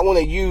might not want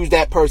to use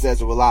that person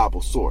as a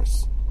reliable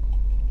source.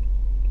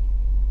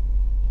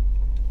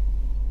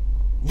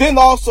 Then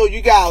also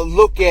you gotta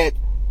look at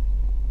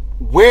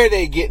where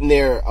they're getting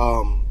their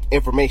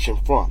information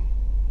from.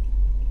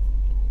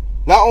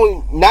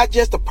 Not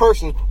just the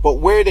person, but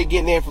where they're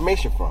getting their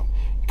information from.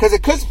 Because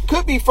it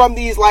could be from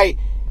these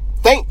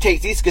think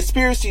tanks, these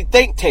conspiracy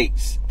think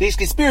tanks, these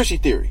conspiracy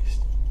theories.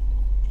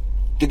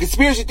 The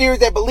conspiracy theories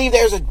that believe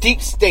there's a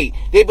deep state.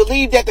 They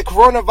believe that the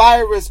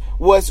coronavirus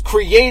was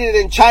created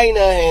in China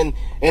and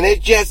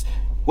it just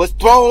was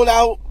thrown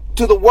out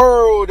to the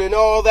world and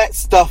all that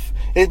stuff.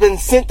 It's been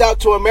sent out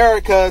to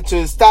America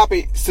to stop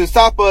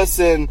us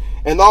and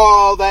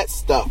all that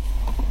stuff.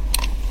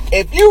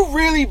 If you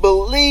really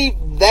believe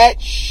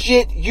that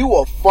shit, you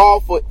will fall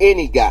for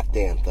any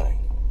goddamn thing.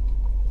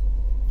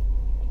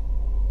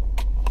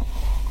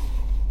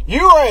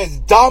 You are as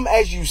dumb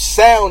as you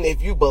sound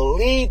if you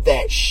believe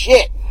that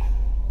shit.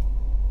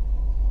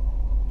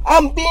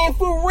 I'm being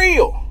for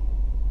real.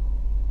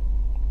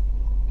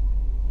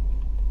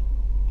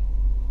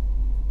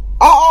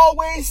 I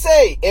always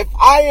say, if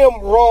I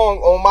am wrong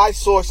on my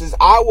sources,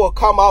 I will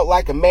come out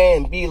like a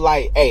man and be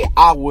like, hey,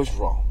 I was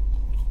wrong.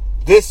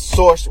 This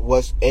source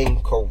was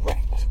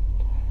incorrect.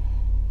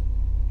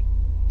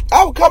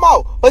 I will come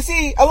out. But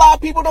see, a lot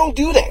of people don't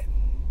do that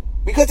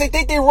because they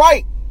think they're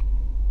right.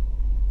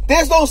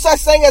 There's no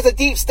such thing as a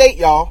deep state,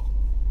 y'all.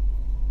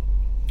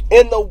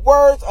 In the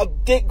words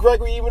of Dick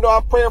Gregory, even though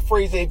I'm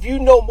paraphrasing, if you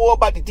know more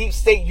about the deep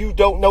state, you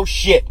don't know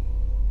shit.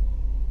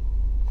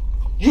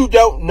 You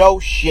don't know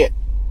shit.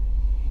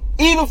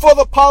 Even for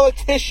the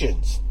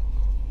politicians,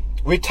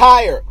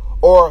 retired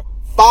or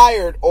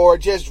fired or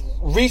just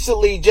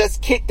recently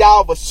just kicked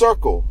out of a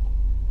circle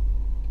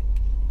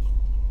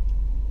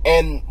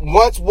and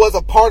once was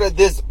a part of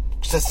this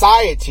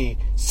society,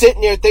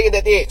 sitting there thinking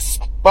that they're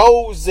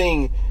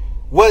exposing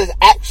what is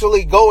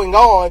actually going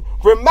on.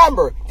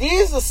 Remember,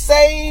 these are the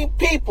same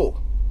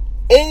people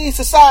in these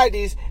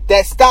societies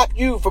that stop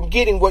you from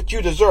getting what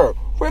you deserve.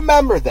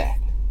 Remember that.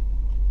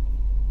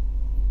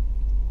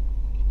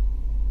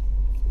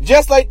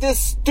 Just like this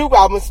stupid,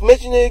 I must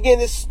mention it again,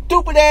 this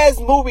stupid ass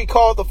movie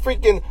called The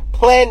Freaking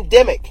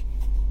Plandemic.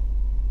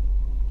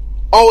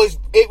 Oh,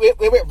 it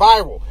went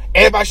viral.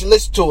 Everybody should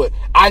listen to it.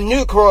 I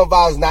knew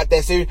coronavirus was not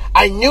that serious.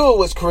 I knew it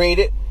was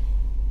created.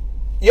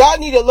 Y'all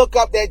need to look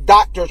up that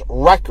doctor's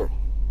record.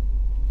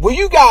 Well,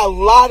 you got a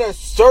lot of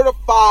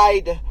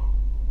certified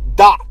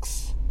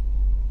docs.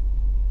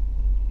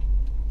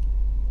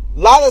 A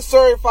lot of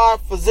certified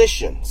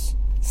physicians,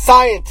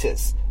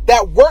 scientists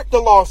that worked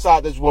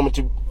alongside this woman,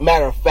 to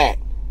matter of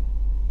fact,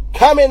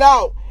 coming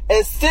out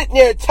and sitting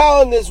there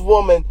telling this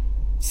woman,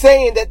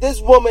 saying that this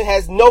woman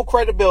has no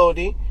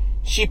credibility.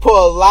 She put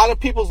a lot of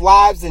people's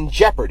lives in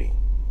jeopardy.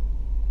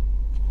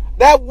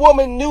 That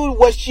woman knew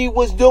what she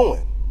was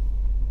doing.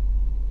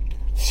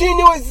 She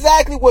knew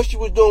exactly what she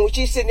was doing when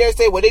she's sitting there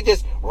saying, well, they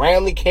just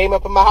randomly came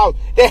up in my house.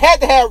 They had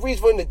to have a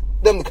reason for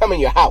them to come in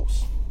your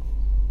house.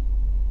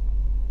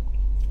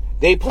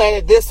 They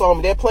planted this on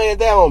me. They planted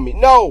that on me.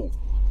 No.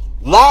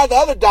 A lot of the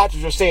other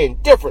doctors are saying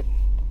different.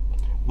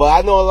 But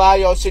I know a lot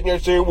of y'all sitting there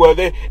saying, well,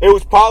 it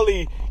was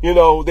probably, you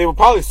know, they were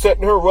probably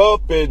setting her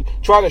up and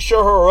trying to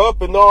show her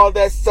up and all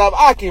that stuff.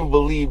 I can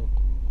only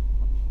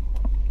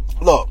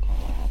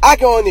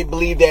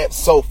believe that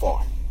so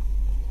far.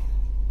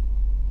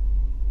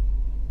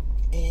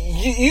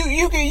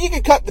 You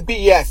can cut the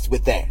BS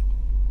with that.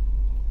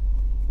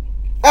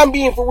 I'm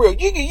being for real.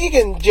 You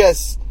can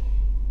just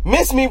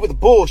miss me with the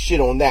bullshit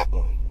on that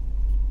one.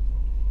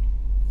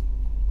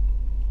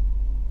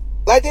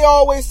 Like they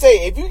always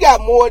say, if you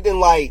got more than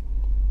like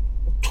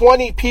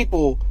 20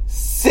 people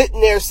sitting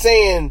there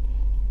saying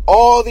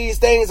all these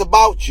things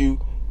about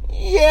you,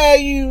 yeah,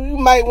 you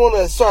might want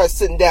to start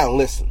sitting down and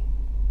listen.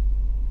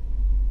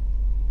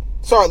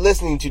 Start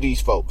listening to these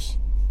folks.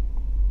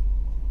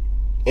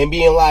 And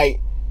being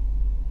like,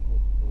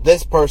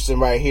 this person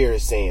right here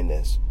is saying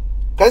this.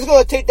 Because it's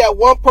going to take that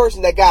one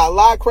person that got a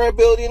lot of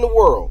credibility in the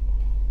world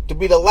to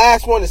be the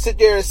last one to sit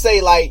there and say,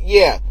 like,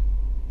 yeah,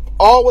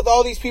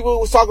 all these people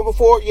who was talking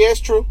before, yeah, it's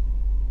true.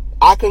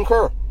 I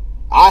concur.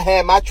 I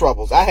had my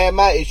troubles. I had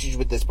my issues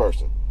with this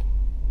person.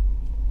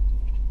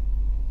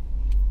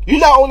 You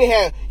not only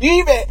had,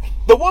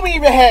 the woman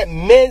even had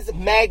Men's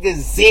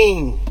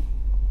Magazine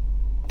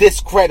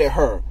discredit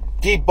her,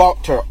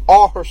 debunked her,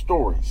 all her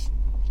stories.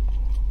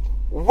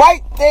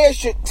 Right there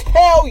should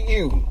tell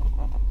you,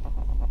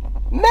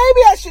 maybe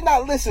I should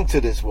not listen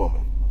to this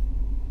woman.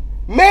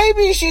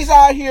 Maybe she's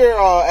out here,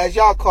 as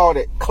y'all called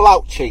it,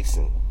 clout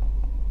chasing.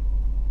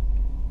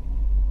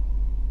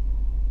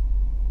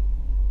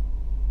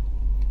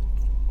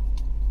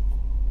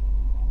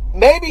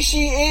 Maybe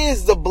she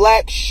is the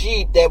black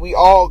sheep that we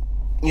all,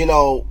 you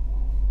know,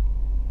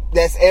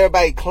 that's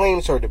everybody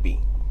claims her to be.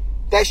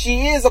 That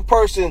she is a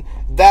person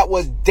that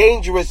was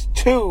dangerous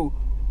to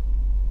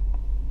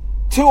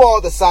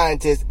all the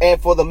scientists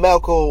and for the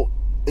medical,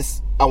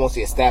 I won't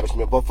say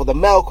establishment, but for the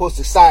medical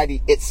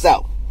society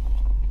itself.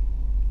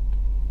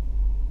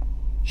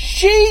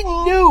 She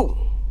knew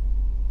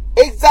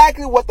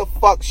exactly what the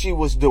fuck she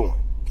was doing.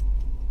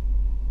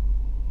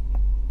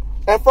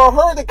 And for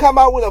her to come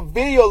out with a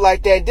video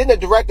like that, and then the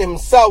director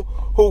himself,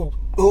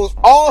 who's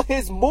all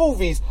his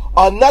movies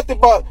are nothing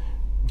but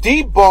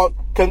debunk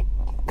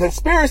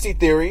conspiracy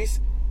theories,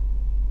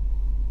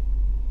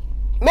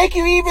 make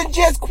you even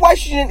just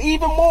question it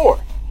even more.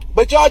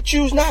 But y'all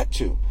choose not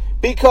to,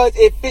 because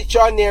it fits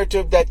your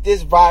narrative that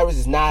this virus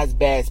is not as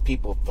bad as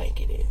people think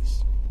it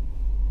is.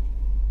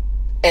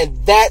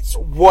 And that's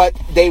what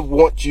they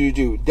want you to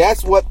do.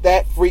 That's what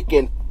that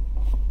freaking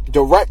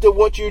director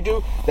wants you to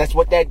do. That's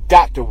what that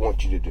doctor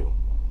wants you to do.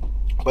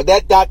 But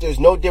that doctor is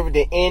no different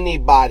than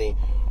anybody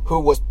who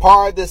was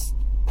part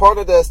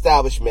of the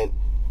establishment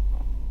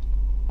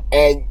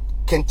and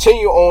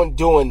continue on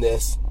doing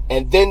this.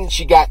 And then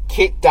she got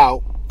kicked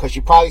out because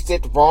she probably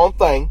said the wrong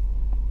thing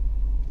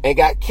and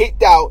got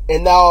kicked out.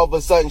 And now all of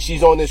a sudden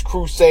she's on this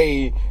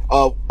crusade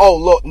of, oh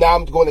look, now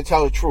I'm going to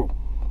tell the truth.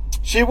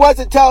 She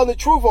wasn't telling the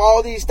truth.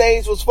 All these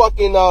things was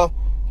fucking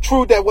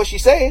true, that what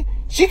she's saying.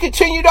 She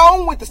continued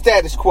on with the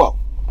status quo.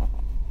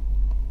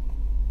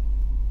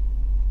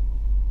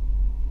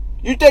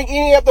 You think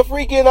any of the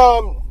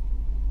freaking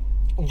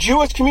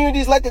Jewish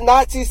communities let the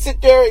Nazis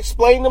sit there and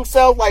explain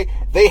themselves like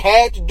they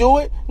had to do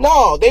it?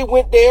 No, they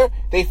went there,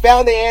 they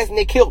found their ass, and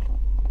they killed them.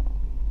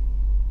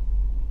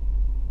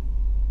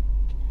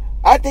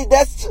 I think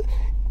that's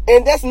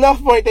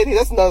enough right there.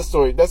 That's another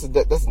story. That's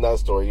another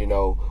story, you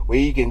know, where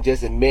you can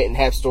just admit and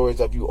have stories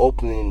of you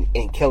opening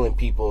and killing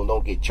people and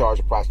don't get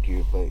charged or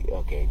prosecuted. But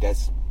okay,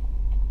 that's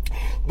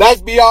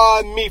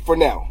beyond me for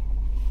now.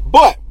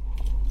 But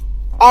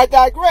I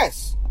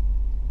digress.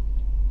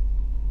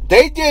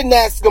 They didn't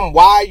ask him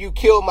why you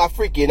killed my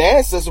freaking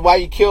ancestors, why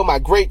you killed my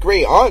great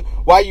aunt,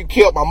 why you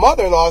killed my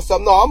mother-in-law or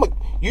something. No,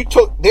 you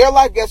took their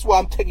life. Guess what?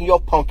 I'm taking your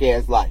punk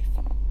ass life.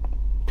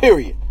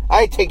 Period.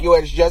 I ain't taking your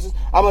ass justice.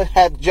 I'm gonna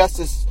have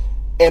justice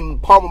in the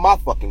palm of my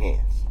fucking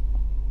hands.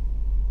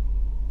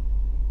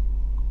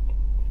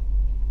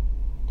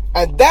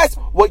 And that's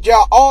what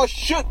y'all all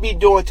should be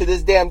doing to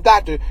this damn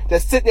doctor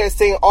that's sitting there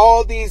saying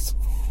all these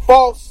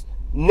false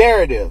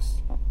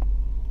narratives.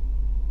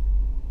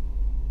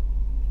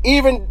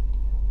 Even,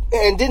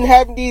 and didn't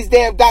have these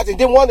damn doctors, and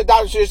then one of the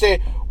doctors should have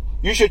said,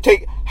 you should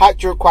take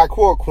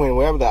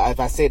hydroxychloroquine, if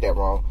I said that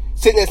wrong.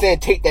 Sitting there saying,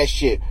 take that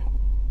shit.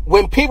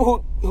 When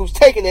people who's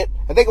taking it,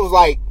 I think it was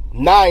like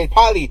 9,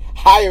 probably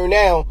higher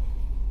now,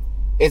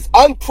 it's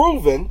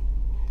unproven.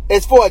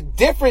 It's for a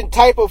different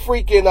type of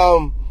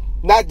freaking,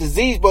 not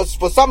disease, but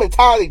for something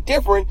entirely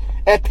different,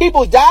 and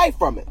people die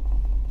from it.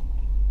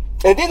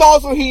 And then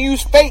also he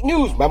used fake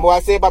news. Remember what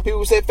I said about people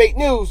who said fake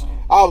news?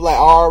 I was like, I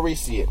already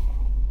see it.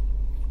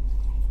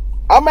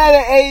 I'm at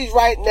an age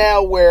right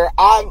now where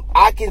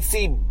I can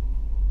see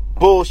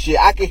bullshit.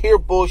 I can hear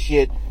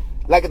bullshit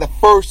like in the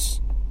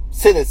first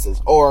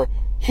sentences or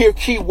hear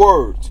key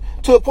words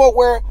to a point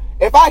where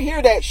if I hear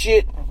that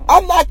shit,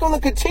 I'm not going to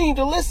continue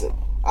to listen.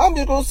 I'm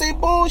just going to say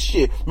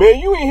bullshit. Man,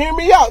 you ain't hear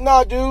me out.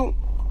 Nah, dude.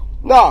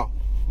 Nah,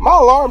 my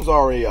alarm's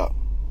already up.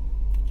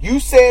 You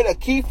said a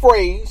key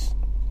phrase,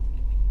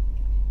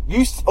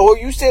 you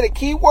said a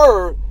key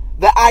word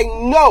that I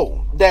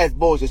know that's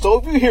bullshit. So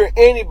if you hear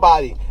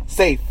anybody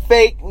say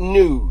fake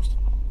news,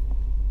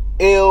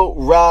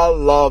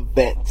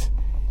 irrelevant.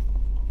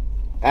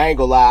 I ain't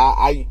gonna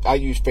lie, I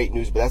use fake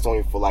news, but that's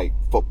only for like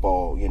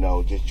football, you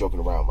know, just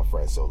joking around with my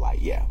friends. So like,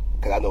 yeah,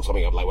 because I know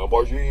somebody I'm like, well,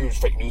 boys, you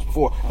used fake news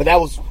before, but that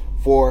was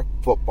for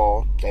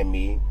football and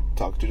me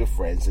talking to the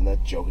friends in a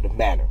joking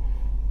manner,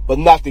 but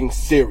nothing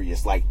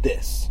serious like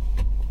this.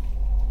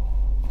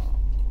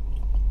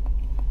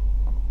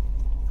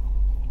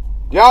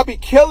 Y'all be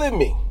killing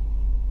me,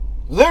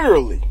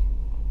 literally.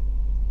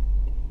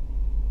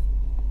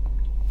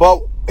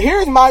 But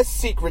here's my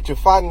secret to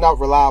finding out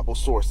reliable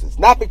sources.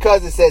 Not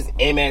because it says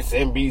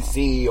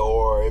MSNBC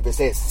or if it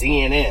says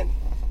CNN.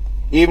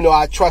 Even though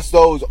I trust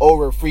those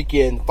over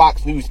freaking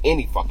Fox News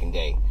any fucking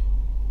day.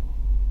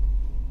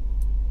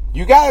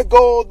 You gotta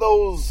go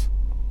those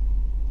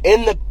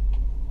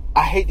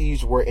I hate to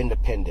use the word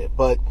independent,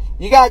 but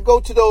you gotta go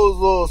to those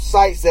little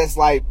sites that's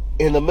like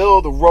in the middle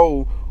of the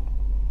road.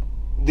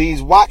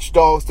 These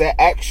watchdogs that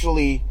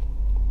actually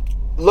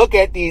look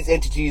at these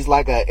entities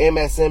like a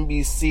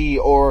MSNBC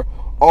or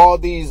all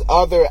these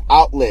other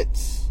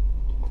outlets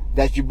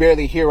that you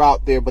barely hear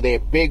out there, but they're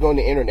big on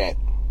the internet.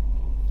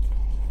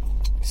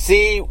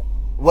 See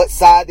what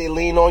side they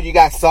lean on. You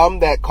got some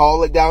that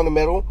call it down the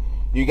middle.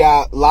 You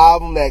got a lot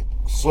of them that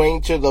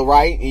swing to the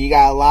right, and you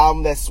got a lot of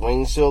them that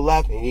swings to the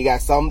left, and you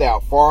got some that are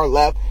far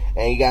left,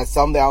 and you got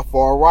some that are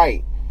far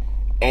right.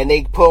 And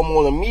they put them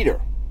on a meter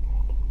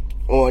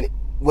on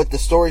with the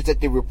stories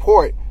that they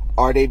report.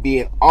 Are they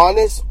being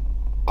honest?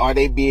 Are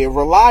they being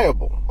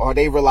reliable? Are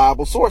they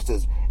reliable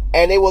sources?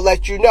 And they will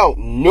let you know,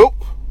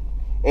 nope.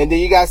 And then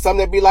you got some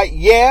that be like,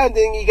 yeah. And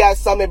then you got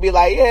some that be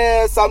like,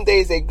 yeah, some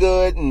days they're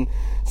good and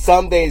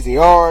some days they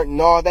aren't and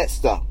all that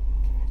stuff.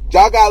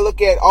 Y'all gotta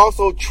look at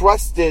also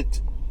trusted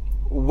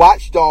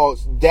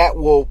watchdogs that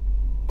will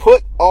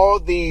put all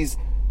these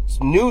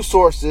news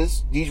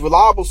sources, these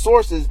reliable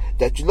sources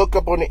that you look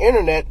up on the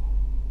internet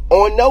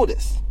on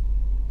notice.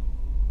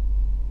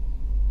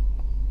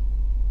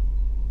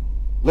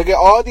 Look at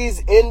all these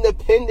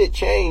independent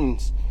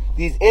chains,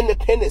 these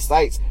independent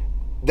sites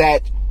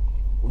that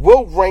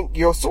will rank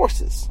your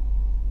sources.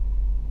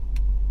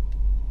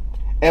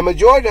 And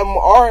majority of them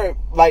are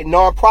like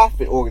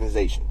non-profit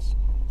organizations.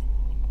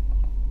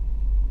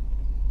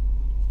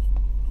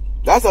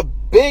 That's a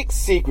big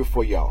secret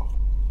for y'all.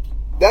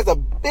 That's a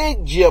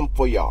big gem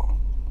for y'all.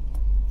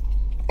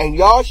 And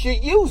y'all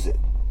should use it.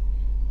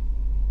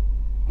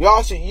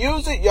 Y'all should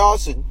use it. Y'all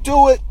should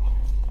do it.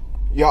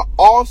 Y'all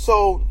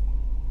also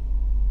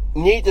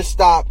need to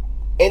stop.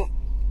 And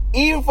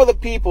even for the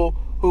people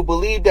who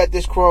believe that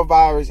this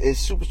coronavirus is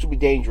super, super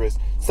dangerous,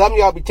 some of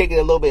y'all be taking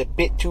it a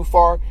bit too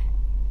far.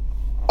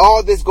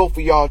 All this go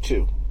for y'all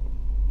too.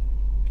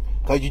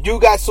 Because you do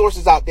got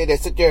sources out there that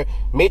sit there,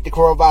 make the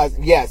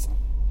coronavirus, yes,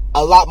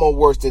 a lot more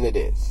worse than it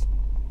is.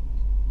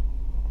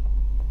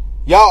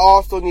 Y'all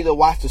also need to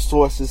watch the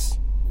sources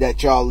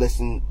that y'all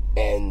listen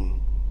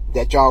and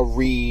that y'all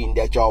read and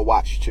that y'all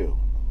watch too.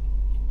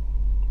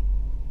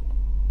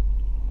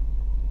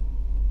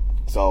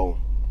 So,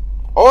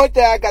 only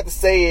thing I got to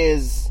say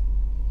is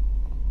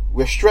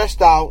we're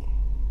stressed out.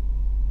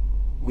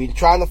 We're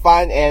trying to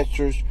find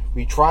answers.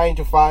 We're trying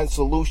to find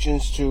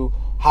solutions to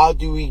how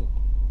do we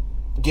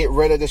get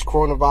rid of this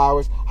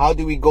coronavirus? How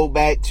do we go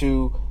back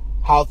to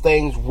how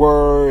things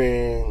were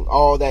and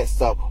all that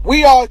stuff?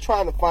 We are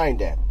trying to find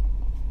that.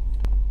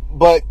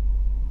 But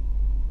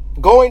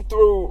going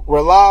through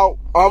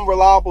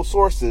unreliable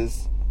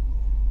sources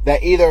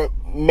that either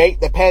make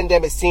the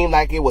pandemic seem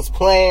like it was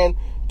planned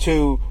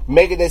to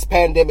making this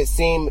pandemic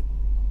seem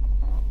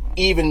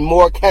even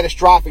more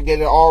catastrophic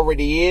than it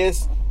already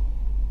is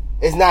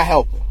not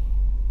helping.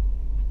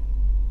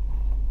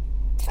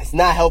 It's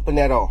not helping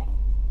at all.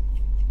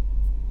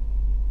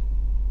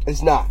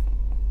 It's not.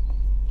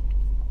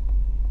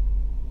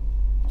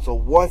 So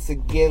once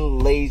again,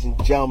 ladies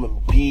and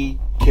gentlemen, be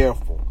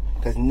careful.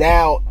 Because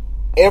now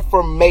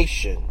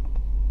information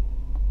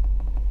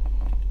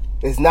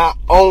is not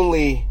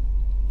only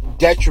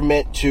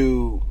detriment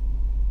to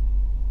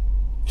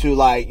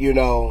like, you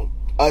know,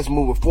 us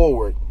moving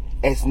forward.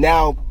 It's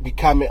now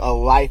becoming a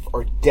life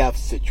or death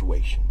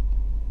situation.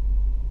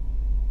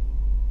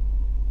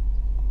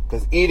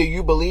 Because either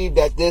you believe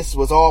that this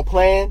was all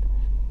planned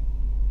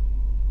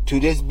to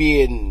this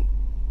being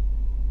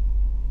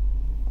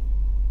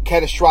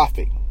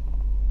catastrophic.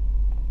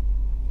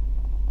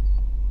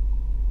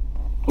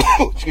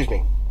 Excuse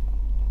me.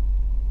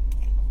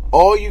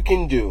 All you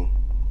can do,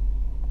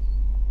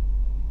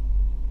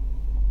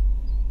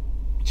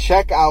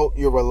 check out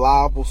your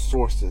reliable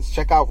sources.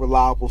 Check out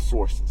reliable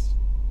sources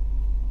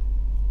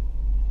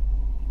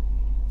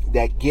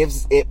that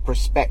gives it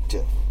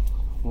perspective.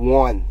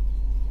 1.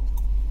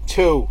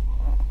 2.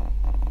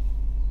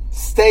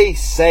 Stay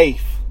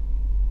safe.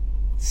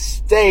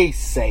 Stay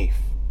safe.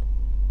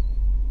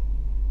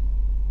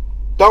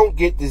 Don't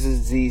get this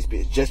disease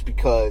just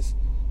because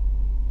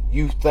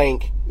you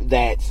think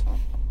that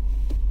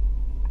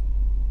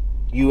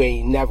you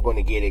ain't never going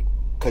to get it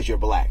because you're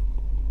black.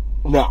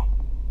 No.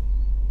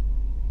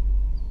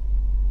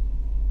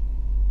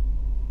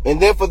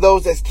 And then for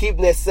those that's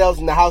keeping themselves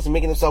in the house and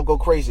making themselves go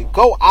crazy,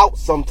 go out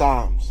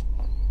sometimes.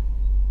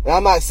 And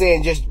I'm not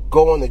saying just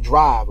go on the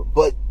drive,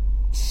 but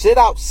sit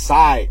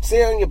outside.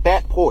 Sit on your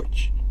back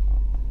porch.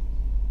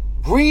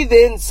 Breathe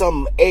in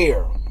some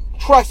air.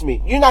 Trust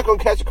me, you're not going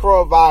to catch a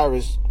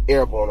coronavirus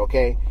airborne,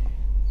 okay?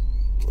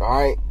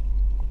 Alright?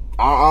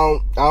 I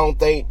don't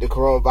think the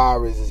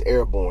coronavirus is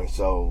airborne,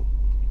 so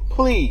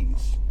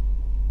please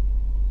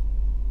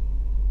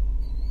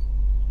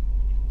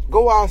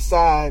go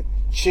outside,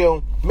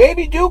 chill.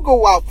 Maybe do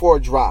go out for a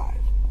drive.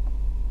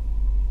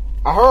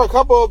 I heard a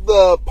couple of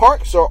the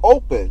parks are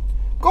open.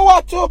 Go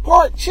out to a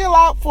park, chill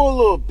out for a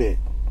little bit.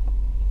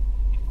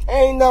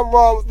 Ain't nothing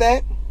wrong with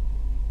that.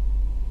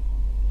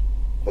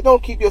 But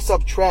don't keep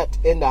yourself trapped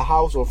in the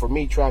house, or for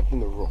me, trapped in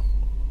the room.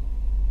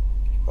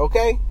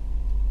 Okay?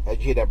 As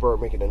you hear that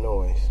bird making a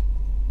noise.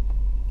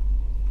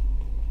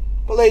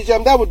 But ladies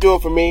and gentlemen, that would do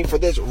it for me for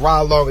this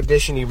Ride Along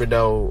edition, even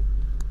though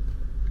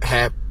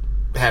half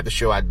the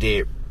show I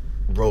did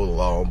roll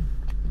along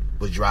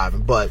was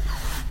driving, but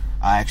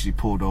I actually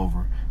pulled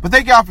over. But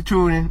thank y'all for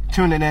tuning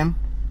in.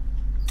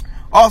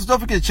 Also, don't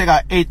forget to check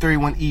out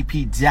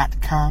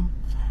 831ep.com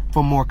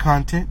for more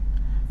content,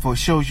 for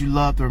shows you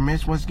love or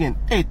miss. Once again,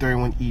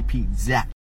 831ep.com.